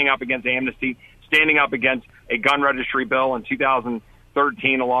standing up against amnesty, standing up against a gun registry bill in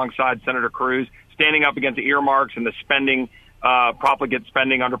 2013 alongside Senator Cruz, standing up against earmarks and the spending, profligate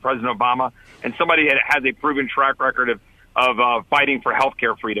spending under President Obama, and somebody that has a proven track record of fighting for health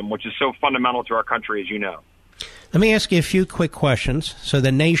care freedom, which is so fundamental to our country, as you know. Let me ask you a few quick questions so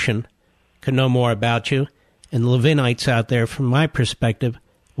the nation can know more about you. and the Levinites out there, from my perspective,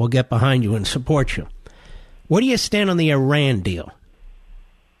 will get behind you and support you. Where do you stand on the Iran deal?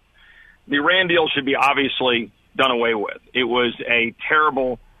 The Iran deal should be obviously done away with. It was a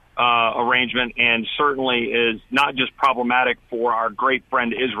terrible arrangement, and certainly is not just problematic for our great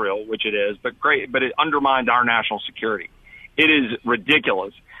friend Israel, which it is, but it undermined our national security. It is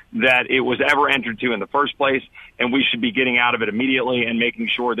ridiculous that it was ever entered to in the first place, and we should be getting out of it immediately and making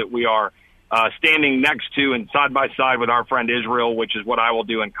sure that we are standing next to and side by side with our friend Israel, which is what I will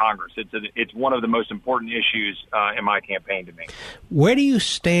do in Congress. It's one of the most important issues in my campaign to me. Where do you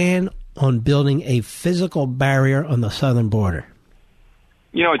stand on building a physical barrier on the southern border?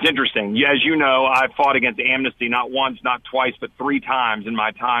 You know, it's interesting. As you know, I've fought against amnesty not once, not twice, but 3 times in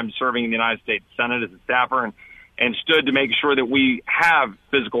my time serving in the United States Senate as a staffer, and stood to make sure that we have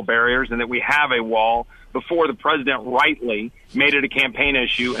physical barriers and that we have a wall before the president rightly made it a campaign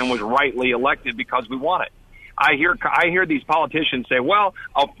issue and was rightly elected because we want it. I hear these politicians say, well,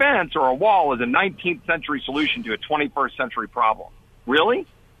 a fence or a wall is a 19th century solution to a 21st century problem. Really?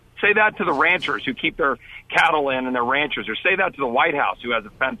 Say that to the ranchers who keep their cattle in and their ranchers, or say that to the White House who has a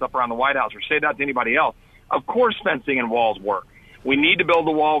fence up around the White House, or say that to anybody else. Of course fencing and walls work. We need to build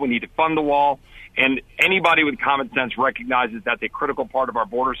the wall. We need to fund the wall. And anybody with common sense recognizes that's a critical part of our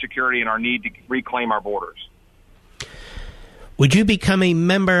border security and our need to reclaim our borders. Would you become a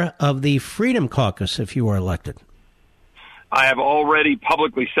member of the Freedom Caucus if you were elected? I have already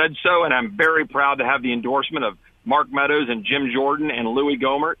publicly said so, and I'm very proud to have the endorsement of Mark Meadows and Jim Jordan and Louis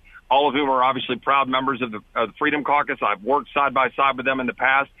Gohmert, all of whom are obviously proud members of the Freedom Caucus. I've worked side by side with them in the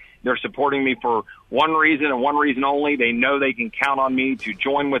past. They're supporting me for one reason and one reason only. They know they can count on me to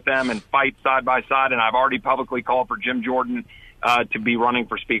join with them and fight side by side, and I've already publicly called for Jim Jordan to be running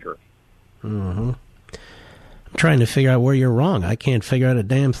for Speaker. Mm-hmm. I'm trying to figure out where you're wrong. I can't figure out a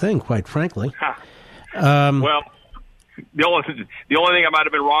damn thing, quite frankly. Well, the only thing I might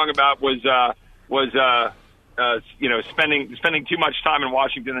have been wrong about was spending too much time in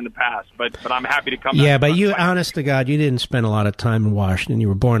Washington in the past, but I'm happy to come back. Yeah, but you, honest to God, you didn't spend a lot of time in Washington. You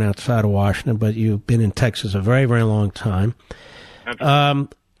were born outside of Washington, but you've been in Texas a very, very long time.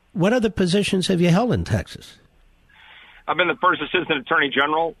 What other positions have you held in Texas? I've been the first assistant attorney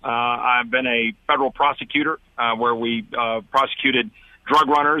general. I've been a federal prosecutor where we prosecuted drug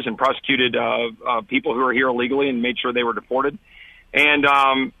runners and prosecuted people who are here illegally and made sure they were deported. And,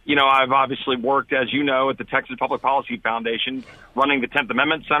 I've obviously worked, as you know, at the Texas Public Policy Foundation, running the 10th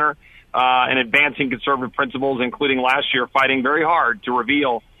Amendment Center and advancing conservative principles, including last year fighting very hard to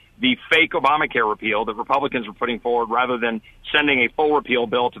reveal the fake Obamacare repeal that Republicans were putting forward rather than sending a full repeal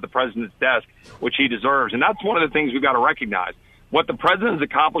bill to the president's desk, which he deserves. And that's one of the things we've got to recognize. What the president has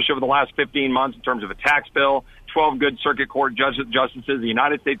accomplished over the last 15 months in terms of a tax bill, 12 good circuit court justices, the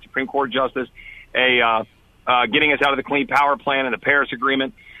United States Supreme Court justice, getting us out of the Clean Power Plan and the Paris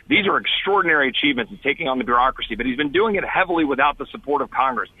Agreement. These are extraordinary achievements in taking on the bureaucracy, but he's been doing it heavily without the support of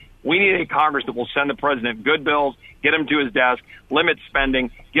Congress. We need a Congress that will send the president good bills, get him to his desk, limit spending,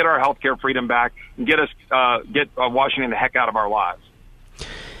 get our health care freedom back, and get Washington the heck out of our lives.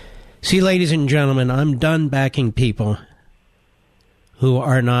 See, ladies and gentlemen, I'm done backing people who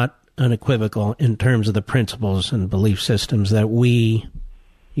are not unequivocal in terms of the principles and belief systems that we,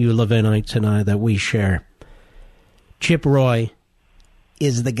 you Levinites and I, that we share. Chip Roy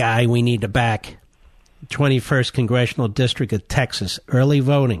is the guy we need to back. 21st Congressional District of Texas. Early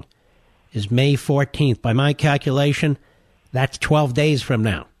voting is May 14th. By my calculation, that's 12 days from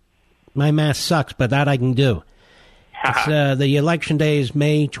now. My math sucks, but that I can do. The election day is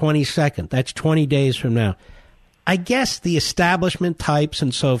May 22nd. That's 20 days from now. I guess the establishment types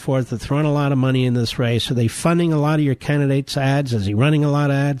and so forth are throwing a lot of money in this race. Are they funding a lot of your candidates' ads? Is he running a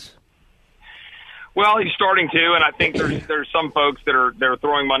lot of ads? Well, he's starting to, and I think there's some folks that are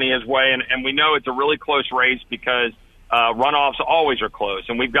throwing money his way, and we know it's a really close race because runoffs always are close,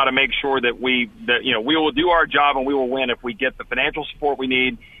 and we've got to make sure that we will do our job and we will win if we get the financial support we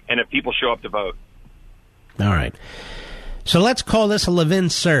need and if people show up to vote. All right. So let's call this a Levin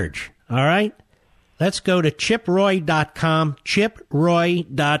surge, all right? Let's go to chiproy.com,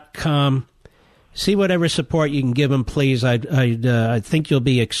 chiproy.com. See whatever support you can give him, please. I think you'll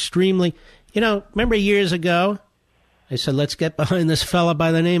be extremely... remember years ago, I said, let's get behind this fella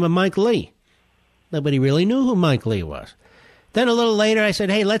by the name of Mike Lee. Nobody really knew who Mike Lee was. Then a little later, I said,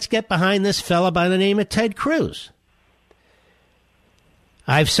 hey, let's get behind this fella by the name of Ted Cruz.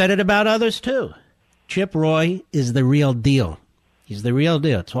 I've said it about others, too. Chip Roy is the real deal. He's the real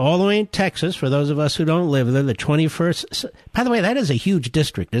deal. It's all the way in Texas, for those of us who don't live there, the 21st. By the way, that is a huge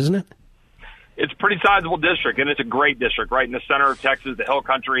district, isn't it? It's a pretty sizable district, and it's a great district right in the center of Texas, the Hill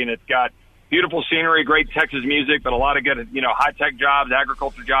Country, and it's got beautiful scenery, great Texas music, but a lot of good, high-tech jobs,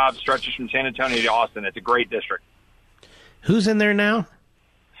 agriculture jobs, stretches from San Antonio to Austin. It's a great district. Who's in there now?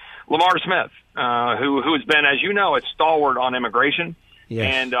 Lamar Smith, who has been, as you know, a stalwart on immigration.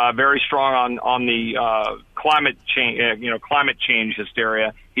 Yes. And very strong on the climate change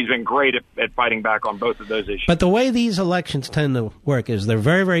hysteria. He's been great at fighting back on both of those issues. But the way these elections tend to work is they're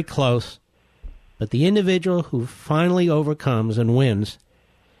very, very close, but the individual who finally overcomes and wins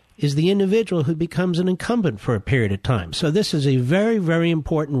is the individual who becomes an incumbent for a period of time. So this is a very, very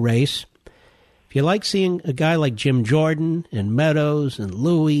important race. If you like seeing a guy like Jim Jordan and Meadows and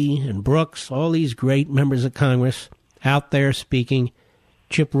Louie and Brooks, all these great members of Congress out there speaking,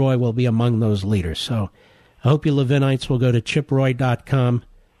 Chip Roy will be among those leaders. So I hope you Levinites will go to chiproy.com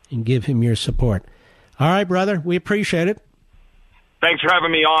and give him your support. All right, brother, we appreciate it. Thanks for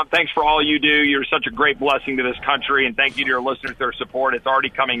having me on. Thanks for all you do. You're such a great blessing to this country, and thank you to your listeners for their support. It's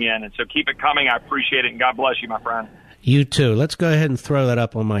already coming in, and so keep it coming. I appreciate it, and God bless you, my friend. You too. Let's go ahead and throw that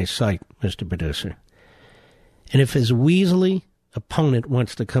up on my site, Mr. Producer. And if his Weasley opponent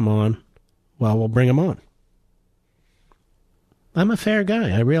wants to come on, well, we'll bring him on. I'm a fair guy.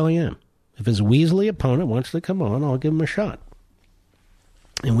 I really am. If his Weasley opponent wants to come on, I'll give him a shot.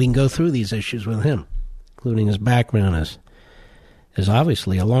 And we can go through these issues with him, including his background as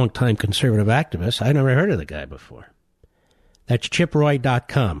obviously a longtime conservative activist. I never heard of the guy before. That's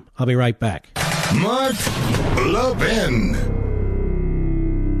chiproy.com. I'll be right back. Mark Levin.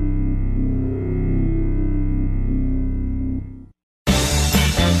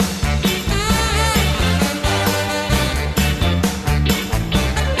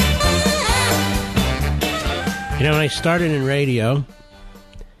 You know, when I started in radio,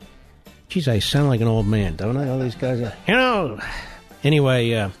 geez, I sound like an old man, don't I? All these guys are, Anyway,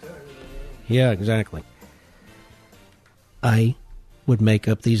 yeah, exactly. I would make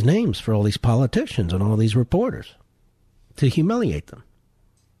up these names for all these politicians and all these reporters to humiliate them.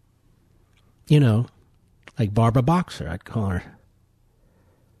 You know, like Barbara Boxer, I'd call her.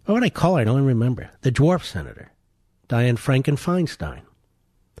 What would I call her? I don't even remember. The dwarf senator, Dianne Franken-Feinstein.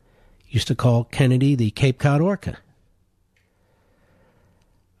 Used to call Kennedy the Cape Cod Orca.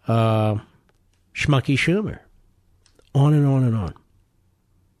 Schmucky Schumer. On and on and on.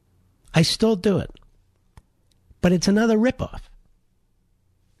 I still do it. But it's another ripoff.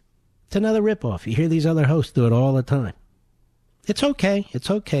 It's another ripoff. You hear these other hosts do it all the time. It's okay.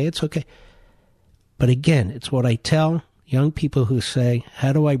 It's okay. It's okay. But again, it's what I tell young people who say,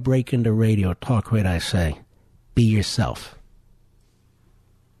 how do I break into radio, talk radio? I say, be yourself.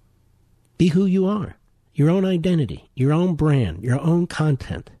 Be who you are. Your own identity, your own brand, your own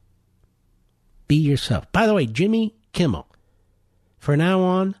content. Be yourself. By the way, Jimmy Kimmel. From now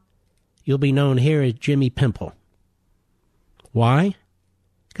on, you'll be known here as Jimmy Pimple. Why?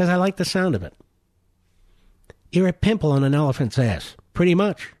 Because I like the sound of it. You're a pimple on an elephant's ass. Pretty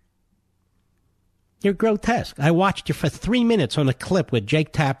much. You're grotesque. I watched you for 3 minutes on a clip with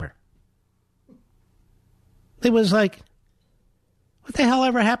Jake Tapper. It was like, what the hell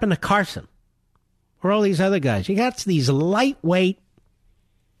ever happened to Carson? Or all these other guys? You got these lightweight,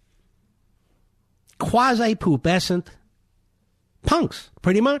 quasi-pubescent punks,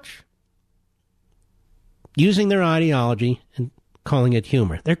 pretty much. Using their ideology and calling it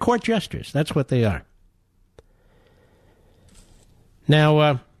humor. They're court jesters. That's what they are.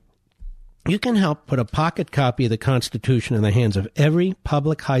 Now, you can help put a pocket copy of the Constitution in the hands of every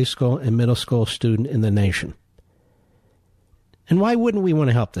public high school and middle school student in the nation. And why wouldn't we want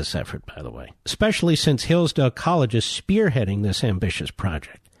to help this effort, by the way? Especially since Hillsdale College is spearheading this ambitious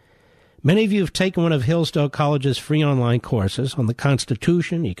project. Many of you have taken one of Hillsdale College's free online courses on the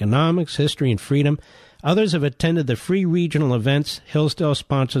Constitution, economics, history, and freedom. Others have attended the free regional events Hillsdale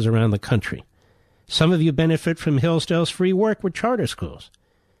sponsors around the country. Some of you benefit from Hillsdale's free work with charter schools.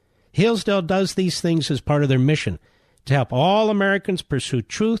 Hillsdale does these things as part of their mission to help all Americans pursue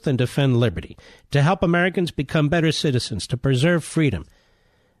truth and defend liberty, to help Americans become better citizens, to preserve freedom.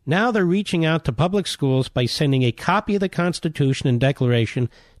 Now they're reaching out to public schools by sending a copy of the Constitution and Declaration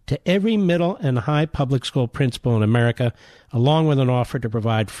to every middle and high public school principal in America, along with an offer to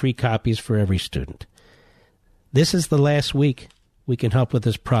provide free copies for every student. This is the last week we can help with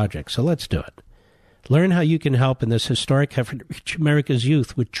this project, so let's do it. Learn how you can help in this historic effort to reach America's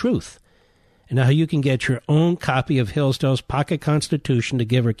youth with truth, and how you can get your own copy of Hillsdale's Pocket Constitution to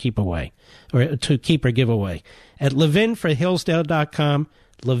give or keep away, or to keep or give away, at levinforhillsdale.com,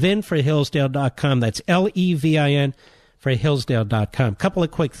 levinforhillsdale.com. That's Levin for Hillsdale.com. Couple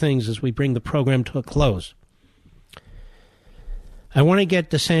of quick things as we bring the program to a close. I want to get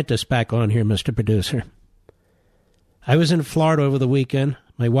DeSantis back on here, Mr. Producer. I was in Florida over the weekend.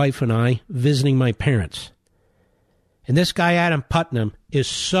 my wife and I, visiting my parents. And this guy, Adam Putnam, is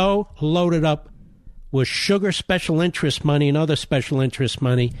so loaded up with sugar special interest money and other special interest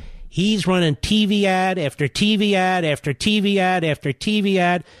money. He's running TV ad after TV ad after TV ad after TV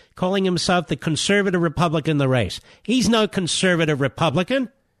ad, calling himself the conservative Republican in the race. He's no conservative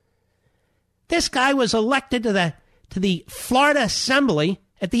Republican. This guy was elected to the Florida Assembly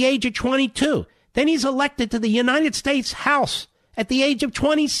at the age of 22. Then he's elected to the United States House at the age of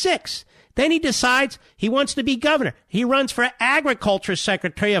 26. Then he decides he wants to be governor. He runs for Agriculture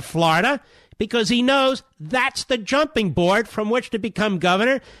Secretary of Florida because he knows that's the jumping board from which to become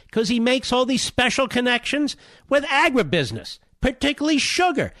governor, because he makes all these special connections with agribusiness, particularly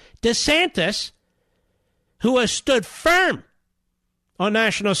sugar. DeSantis, who has stood firm on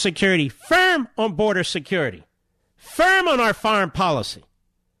national security, firm on border security, firm on our foreign policy,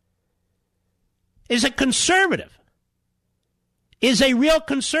 is a conservative, is a real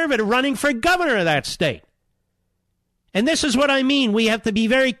conservative running for governor of that state. And this is what I mean. We have to be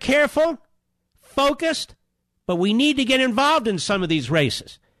very careful, focused, but we need to get involved in some of these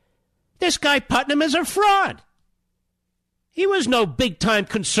races. This guy Putnam is a fraud. He was no big-time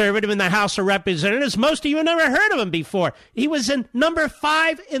conservative in the House of Representatives. Most of you have never heard of him before. He was in number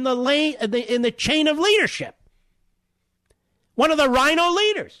 5 in the chain of leadership. One of the Rhino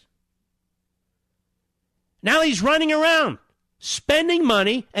leaders. Now he's running around, spending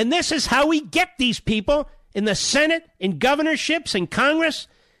money, and this is how we get these people in the Senate, in governorships, in Congress.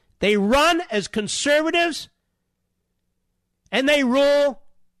 They run as conservatives, and they rule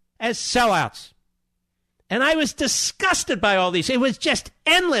as sellouts. And I was disgusted by all these. It was just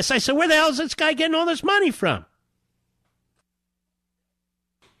endless. I said, where the hell is this guy getting all this money from?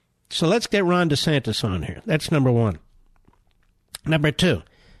 So let's get Ron DeSantis on here. That's number one. Number two,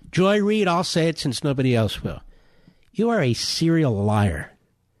 Joy Reid, I'll say it since nobody else will. You are a serial liar.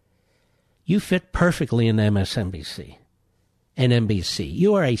 You fit perfectly in MSNBC and NBC.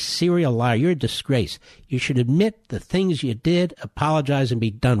 You are a serial liar. You're a disgrace. You should admit the things you did, apologize, and be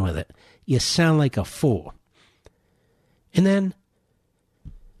done with it. You sound like a fool. And then,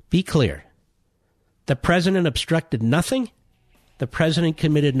 be clear. The president obstructed nothing. The president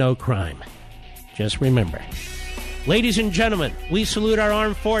committed no crime. Just remember. Ladies and gentlemen, we salute our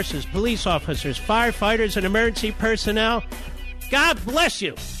armed forces, police officers, firefighters, and emergency personnel. God bless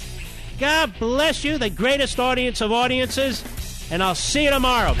you. God bless you, the greatest audience of audiences. And I'll see you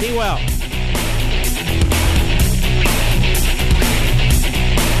tomorrow. Be well.